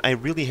going to be honest, I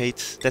really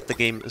hate that the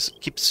game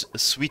keeps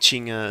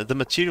switching the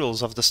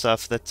materials of the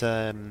stuff that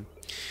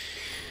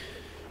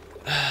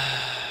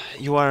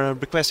you are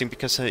requesting,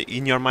 because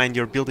in your mind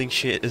you're building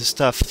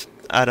stuff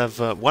out of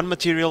one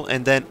material,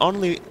 and then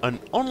only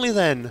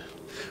then,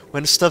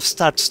 when stuff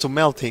starts to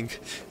melting,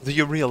 do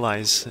you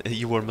realize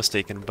you were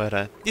mistaken.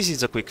 But this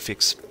is a quick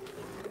fix.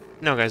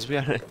 Now guys, we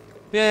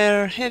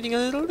are having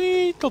a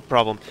little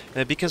problem,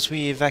 because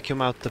we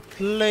vacuum out the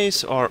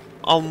place, or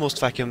almost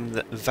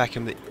vacuum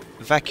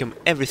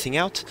everything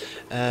out.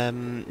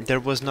 There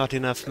was not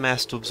enough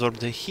mass to absorb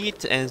the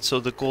heat, and so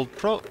the gold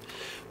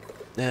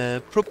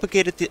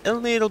propagated it a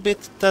little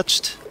bit,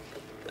 touched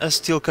a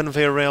steel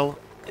conveyor rail,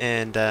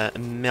 and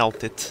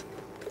melted.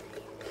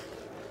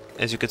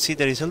 As you can see,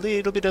 there is a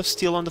little bit of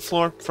steel on the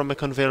floor from a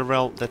conveyor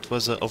rail that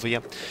was over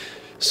here.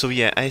 So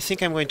yeah, I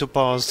think I'm going to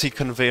pause the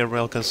conveyor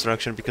rail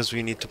construction, because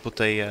we need to put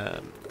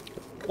a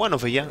one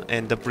over here,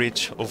 and a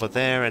bridge over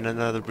there, and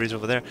another bridge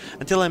over there,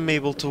 until I'm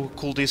able to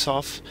cool this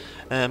off.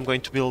 I'm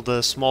going to build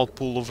a small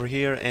pool over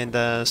here,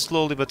 and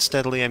slowly but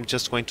steadily I'm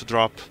just going to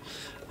drop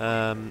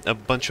a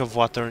bunch of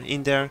water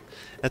in there.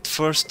 At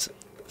first,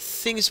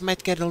 things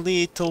might get a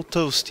little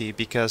toasty,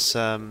 because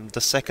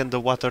the second the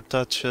water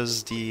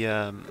touches the...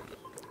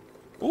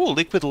 ooh,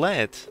 liquid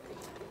lead!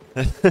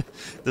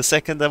 The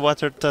second the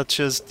water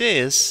touches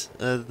this,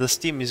 the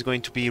steam is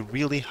going to be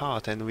really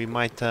hot, and we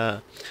might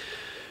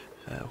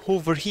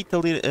overheat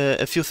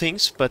a few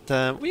things, but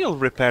we'll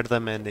repair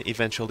them, and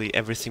eventually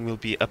everything will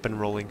be up and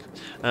rolling.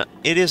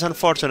 It is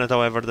unfortunate,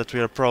 however, that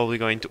we are probably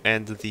going to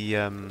end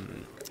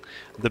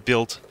the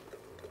build,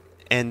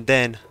 and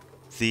then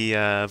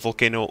the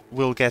volcano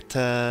will get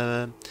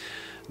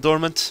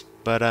dormant,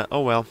 but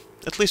oh well,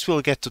 at least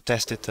we'll get to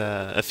test it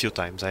a few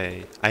times,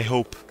 I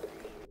hope.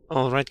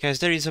 Alright guys,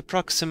 there is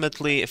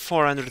approximately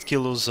 400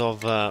 kilos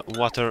of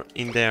water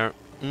in there.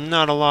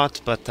 Not a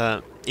lot, but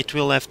it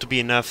will have to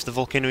be enough. The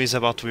volcano is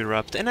about to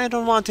erupt, and I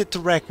don't want it to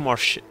wreck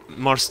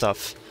more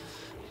stuff.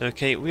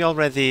 Okay, we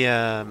already...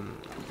 there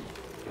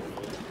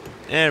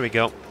we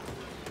go.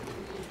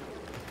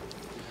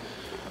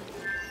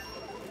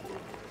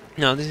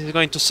 Now this is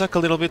going to suck a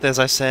little bit. As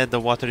I said, the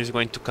water is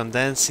going to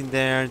condense in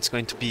there. It's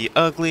going to be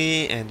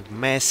ugly and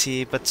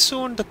messy, but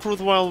soon the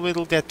crude oil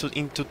will get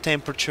into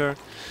temperature.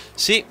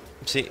 See,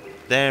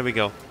 there we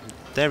go.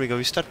 There we go,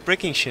 we start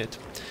breaking shit.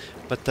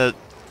 But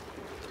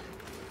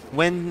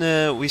when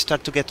we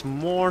start to get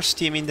more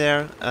steam in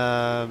there,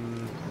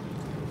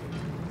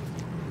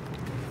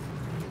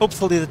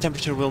 hopefully the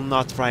temperature will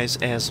not rise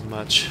as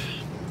much.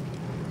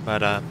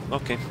 But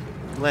okay,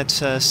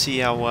 let's see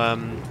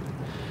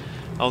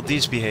how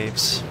this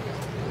behaves.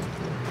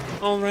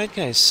 Alright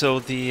guys, so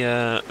the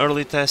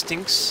early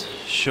testings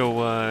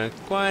show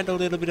quite a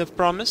little bit of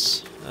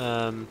promise.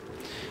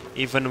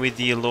 Even with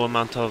the low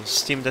amount of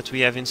steam that we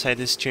have inside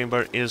this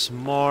chamber, is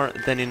more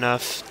than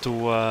enough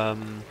to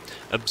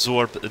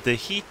absorb the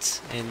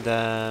heat,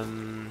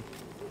 and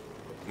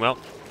well,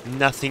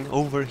 nothing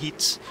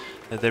overheats.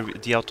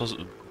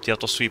 The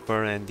auto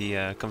sweeper and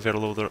the conveyor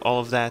loader, all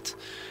of that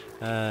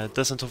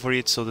doesn't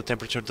overheat, so the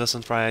temperature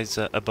doesn't rise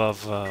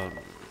above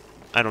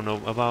I don't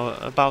know,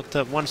 about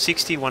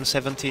 160,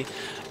 170,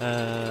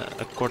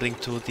 according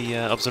to the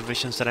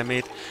observations that I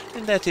made,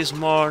 and that is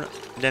more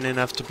than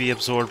enough to be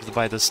absorbed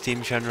by the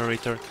steam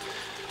generator.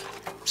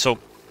 So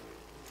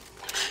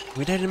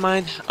With that in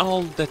mind,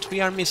 all that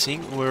we are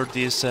missing were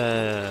these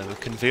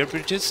conveyor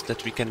bridges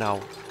that we can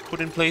now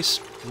put in place.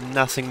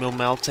 Nothing will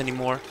melt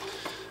anymore.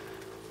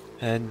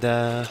 And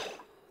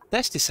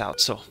test this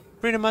out. So,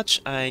 pretty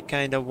much I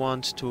kinda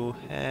want to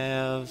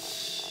have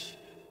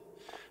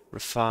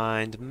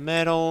refined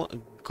metal,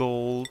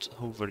 gold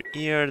over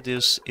here.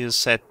 This is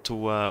set to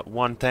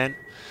 110.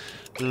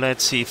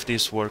 Let's see if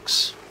this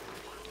works.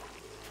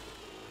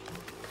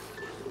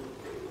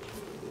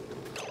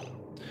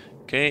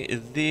 Okay,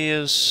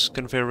 this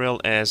conveyor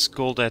rail has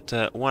gold at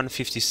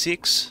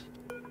 156.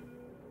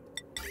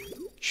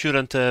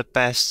 Shouldn't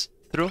pass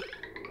through,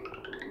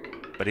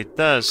 but it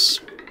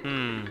does.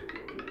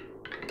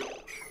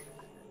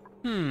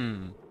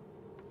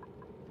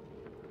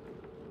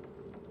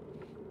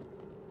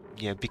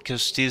 Yeah,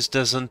 because this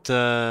doesn't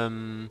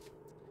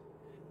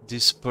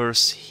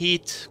disperse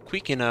heat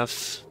quick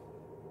enough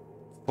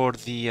for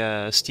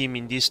the steam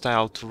in this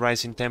tile to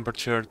rise in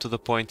temperature to the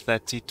point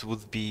that it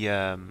would be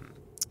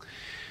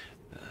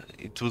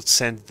it would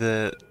send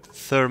the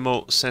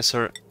thermo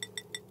sensor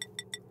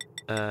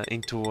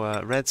into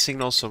a red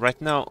signal. So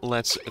right now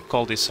let's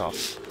call this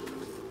off,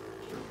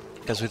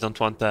 because we don't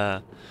want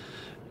to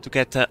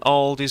get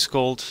all this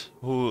gold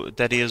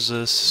that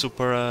is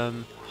super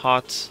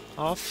hot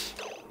off.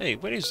 Hey,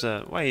 where is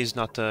why is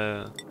not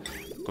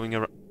going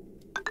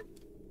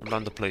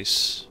around the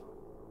place?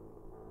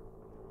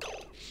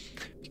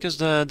 Because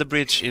the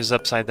bridge is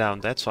upside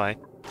down, that's why.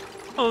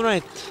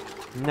 Alright,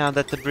 now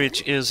that the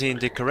bridge is in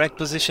the correct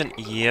position,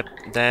 yep,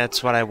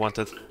 that's what I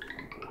wanted.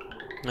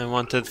 I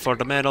wanted for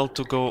the metal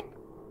to go...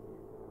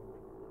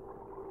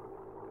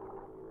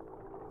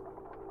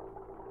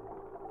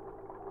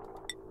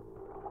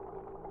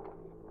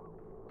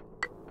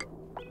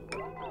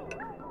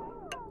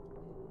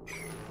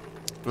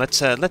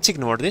 Let's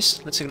ignore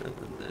this.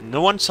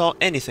 No one saw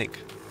anything.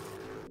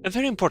 A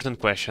very important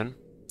question.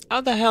 How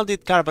the hell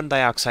did carbon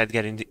dioxide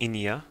get in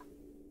here?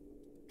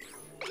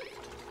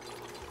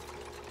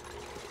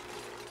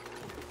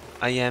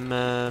 I am...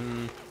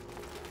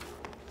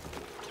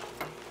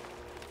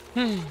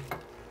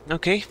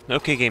 Okay,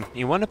 game.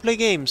 You wanna play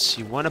games?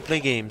 You wanna play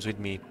games with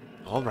me?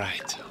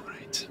 Alright.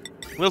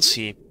 We'll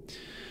see.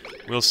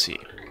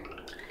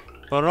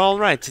 But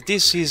alright,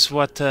 this is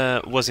what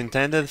was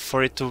intended,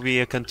 for it to be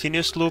a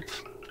continuous loop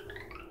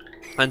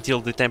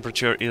until the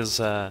temperature is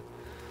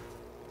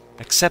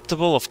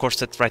acceptable. Of course,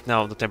 that right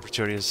now the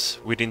temperature is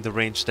within the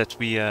range that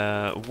we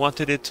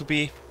wanted it to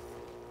be.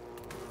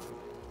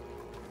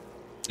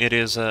 It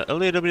is a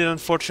little bit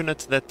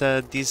unfortunate that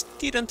this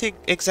didn't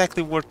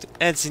exactly work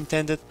as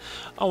intended.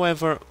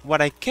 However,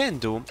 what I can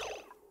do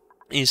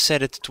is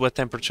set it to a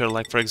temperature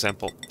like, for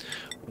example,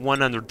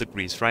 100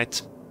 degrees,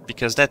 right?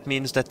 Because that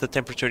means that the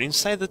temperature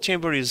inside the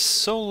chamber is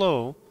so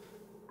low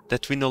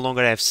that we no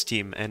longer have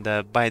steam, and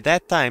by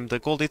that time the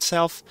gold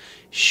itself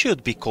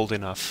should be cold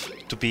enough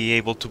to be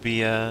able to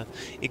be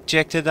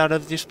ejected out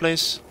of this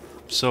place.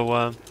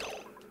 So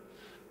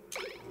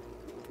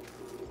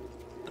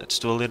let's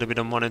do a little bit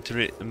of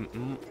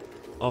monitoring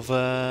of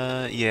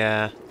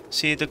yeah.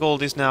 See, the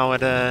gold is now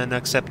at an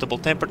acceptable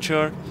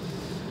temperature.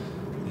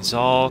 It's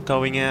all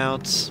going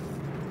out.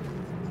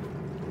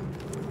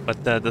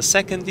 But the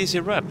second this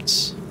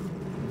erupts,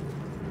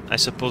 I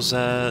suppose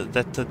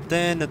that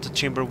then the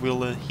chamber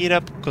will heat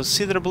up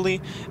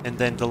considerably, and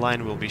then the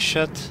line will be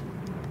shut,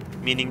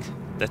 meaning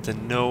that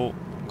no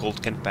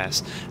gold can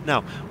pass.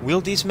 Now, will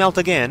this melt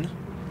again?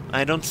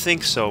 I don't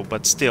think so,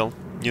 but still,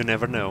 you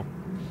never know.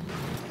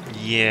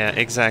 Yeah,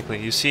 exactly.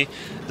 You see,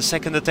 the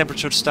second the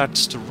temperature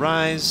starts to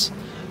rise,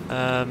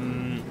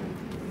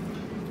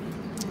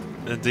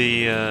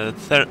 the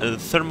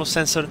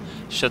thermosensor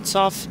shuts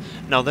off.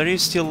 Now there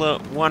is still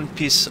one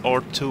piece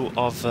or two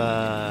of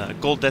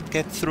gold that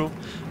get through,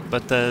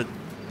 but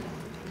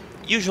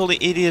usually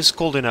it is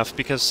cold enough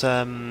because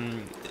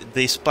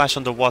they splash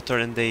on the water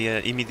and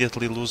they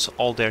immediately lose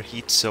all their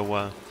heat,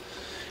 so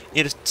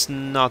it's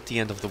not the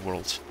end of the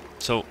world.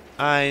 So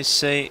I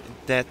say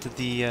that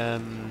the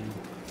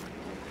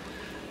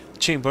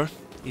chamber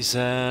is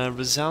a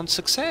resound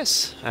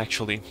success,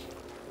 actually.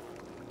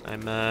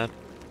 I'm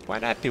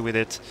quite happy with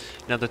it.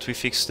 Now that we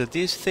fixed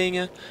this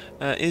thing,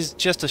 it's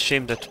just a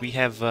shame that we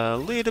have a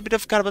little bit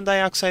of carbon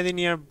dioxide in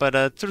here,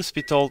 but truth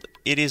be told,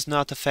 it is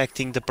not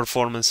affecting the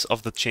performance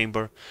of the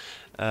chamber.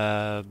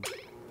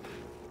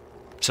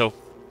 So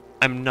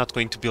I'm not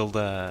going to build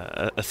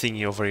a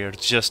thingy over here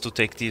just to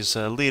take this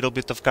little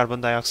bit of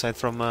carbon dioxide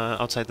from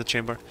outside the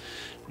chamber.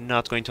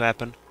 Not going to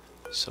happen.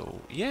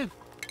 So yeah,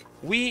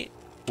 we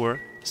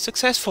were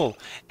successful.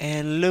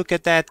 And look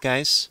at that,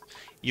 guys.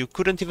 You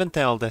couldn't even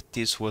tell that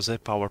this was a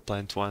power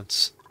plant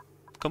once.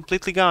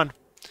 Completely gone.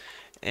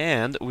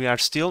 And we are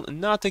still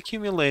not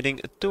accumulating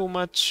too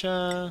much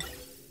natural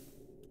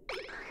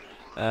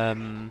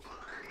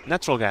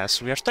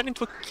gas. We are starting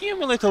to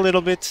accumulate a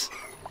little bit,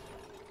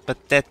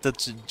 but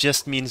that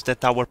just means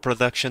that our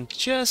production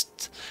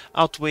just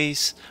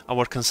outweighs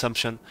our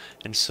consumption,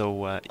 and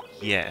so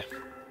yeah.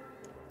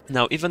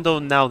 Now, even though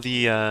now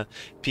the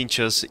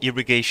Pinch's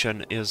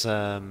irrigation is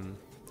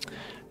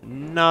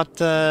not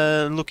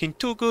looking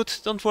too good.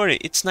 Don't worry,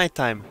 it's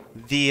nighttime.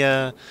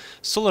 The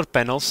solar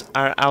panels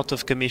are out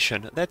of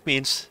commission. That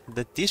means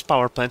that this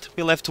power plant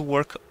will have to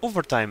work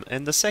overtime,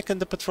 and the second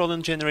the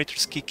petroleum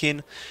generators kick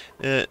in,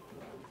 it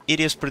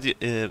is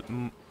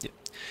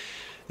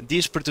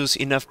these produce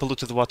enough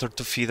polluted water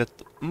to feed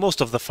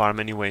most of the farm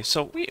anyway,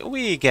 so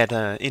we get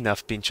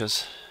enough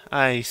pinches,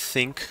 I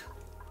think.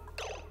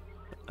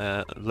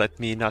 Let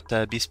me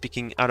not be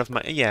speaking out of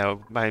my... Yeah,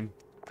 I'm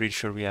pretty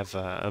sure we have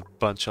a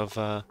bunch of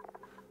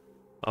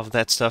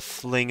that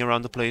stuff laying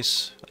around the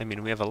place. I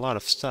mean, we have a lot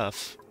of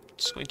stuff.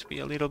 It's going to be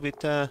a little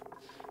bit...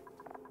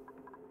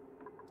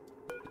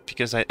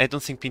 because I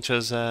don't think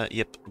pinches...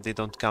 yep, they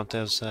don't count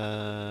as...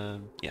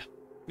 yeah.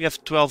 We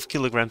have 12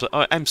 kilograms.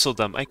 Oh, I'm so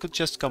dumb. I could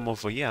just come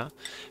over, yeah.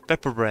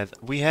 Pepper bread.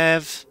 We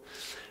have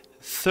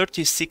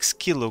 36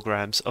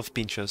 kilograms of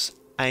pinches.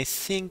 I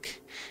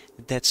think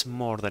that's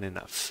more than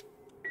enough.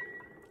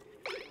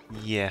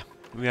 Yeah,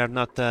 we are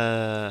not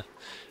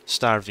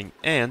starving.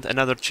 And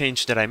another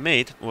change that I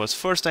made was,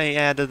 first I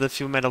added a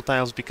few metal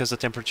tiles because the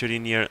temperature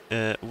in here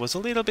was a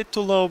little bit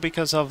too low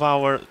because of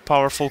our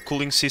powerful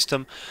cooling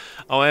system.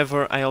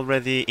 However, I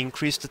already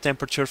increased the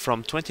temperature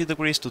from 20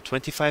 degrees to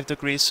 25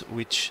 degrees,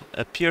 which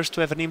appears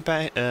to have an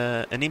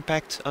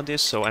impact on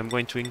this, so I'm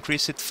going to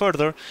increase it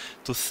further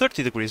to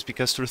 30 degrees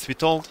because, truth be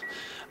told,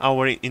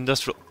 our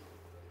industrial...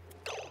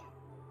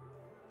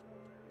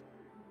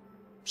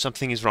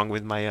 Something is wrong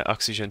with my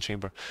oxygen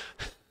chamber.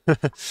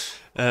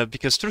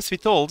 Because, truth be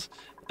told,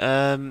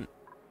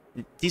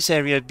 this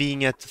area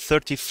being at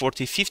 30,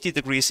 40, 50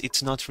 degrees,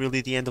 it's not really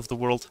the end of the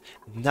world.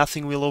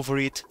 Nothing will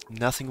overheat,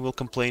 nothing will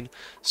complain,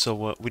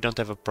 so we don't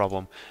have a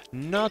problem.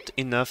 Not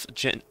enough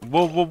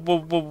Whoa, whoa, whoa,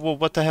 whoa, whoa,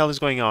 what the hell is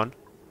going on?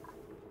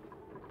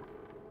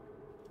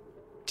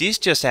 This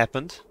just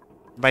happened,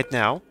 right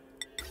now.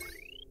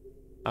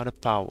 Out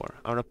of power,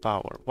 out of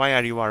power. Why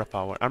are you out of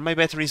power? Are my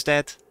batteries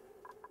dead?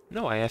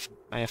 No, I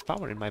have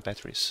power in my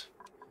batteries.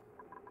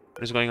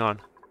 What is going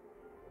on?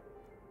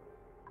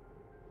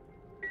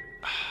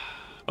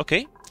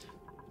 Okay.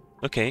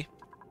 Okay.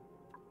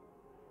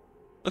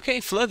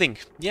 Okay, flooding.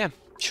 Yeah,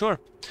 sure.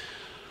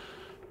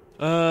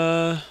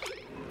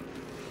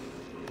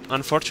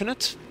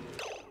 Unfortunate.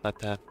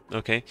 But,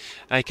 okay.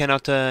 I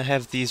cannot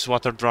have this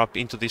water drop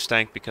into this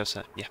tank because,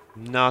 yeah,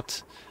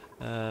 not...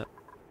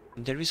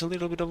 there is a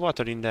little bit of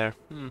water in there.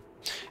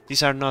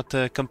 These are not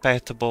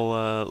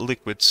compatible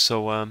liquids,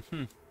 so,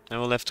 I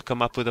will have to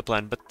come up with a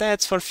plan. But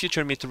that's for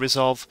future me to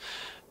resolve.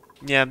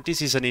 Yeah,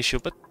 this is an issue,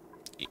 but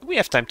we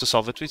have time to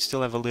solve it. We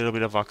still have a little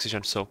bit of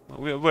oxygen, so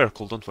we're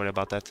cool. Don't worry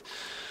about that.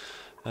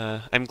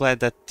 I'm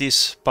glad that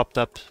this popped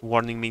up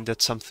warning me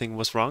that something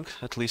was wrong.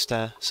 At least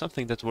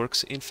something that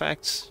works. In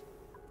fact,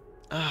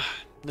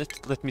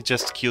 let me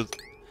just queue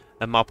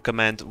a mob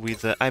command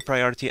with high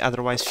priority,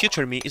 otherwise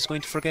future me is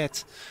going to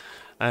forget.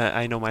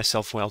 I know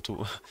myself well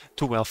too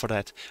well for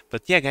that.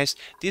 But yeah, guys,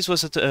 this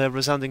was a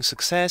resounding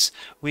success.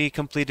 We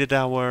completed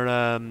our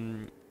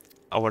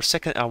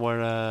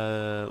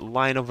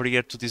line over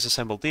here to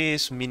disassemble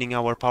this, meaning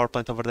our power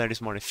plant over there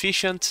is more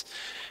efficient,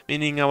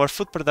 meaning our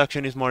food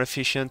production is more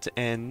efficient,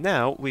 and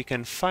now we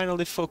can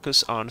finally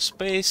focus on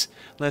space.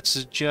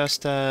 Let's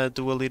just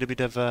do a little bit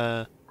of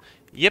a...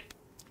 Yep,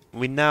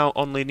 we now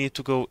only need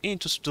to go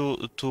into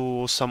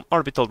to some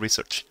orbital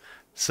research.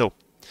 So,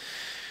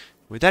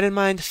 with that in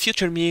mind,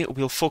 future me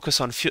will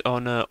focus on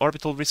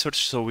orbital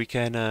research so we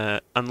can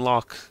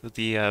unlock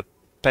the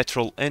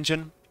petrol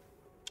engine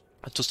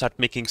to start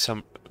making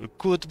some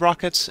good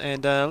rockets.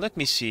 And let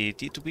me see,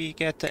 did we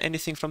get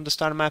anything from the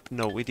star map?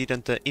 No, we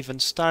didn't even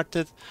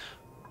started.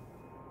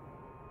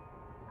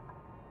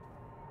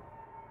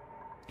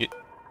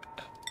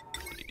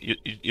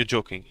 You're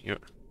joking,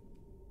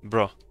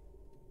 bro.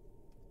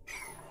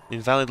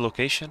 Invalid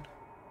location?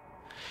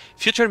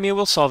 Future me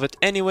will solve it.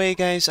 Anyway,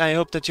 guys, I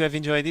hope that you have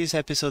enjoyed this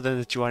episode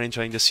and that you are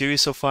enjoying the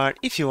series so far.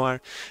 If you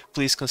are,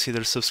 please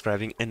consider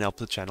subscribing and help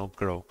the channel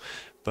grow.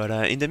 But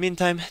in the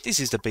meantime, this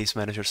is the Base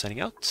Manager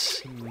signing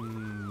out.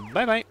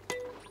 Bye bye!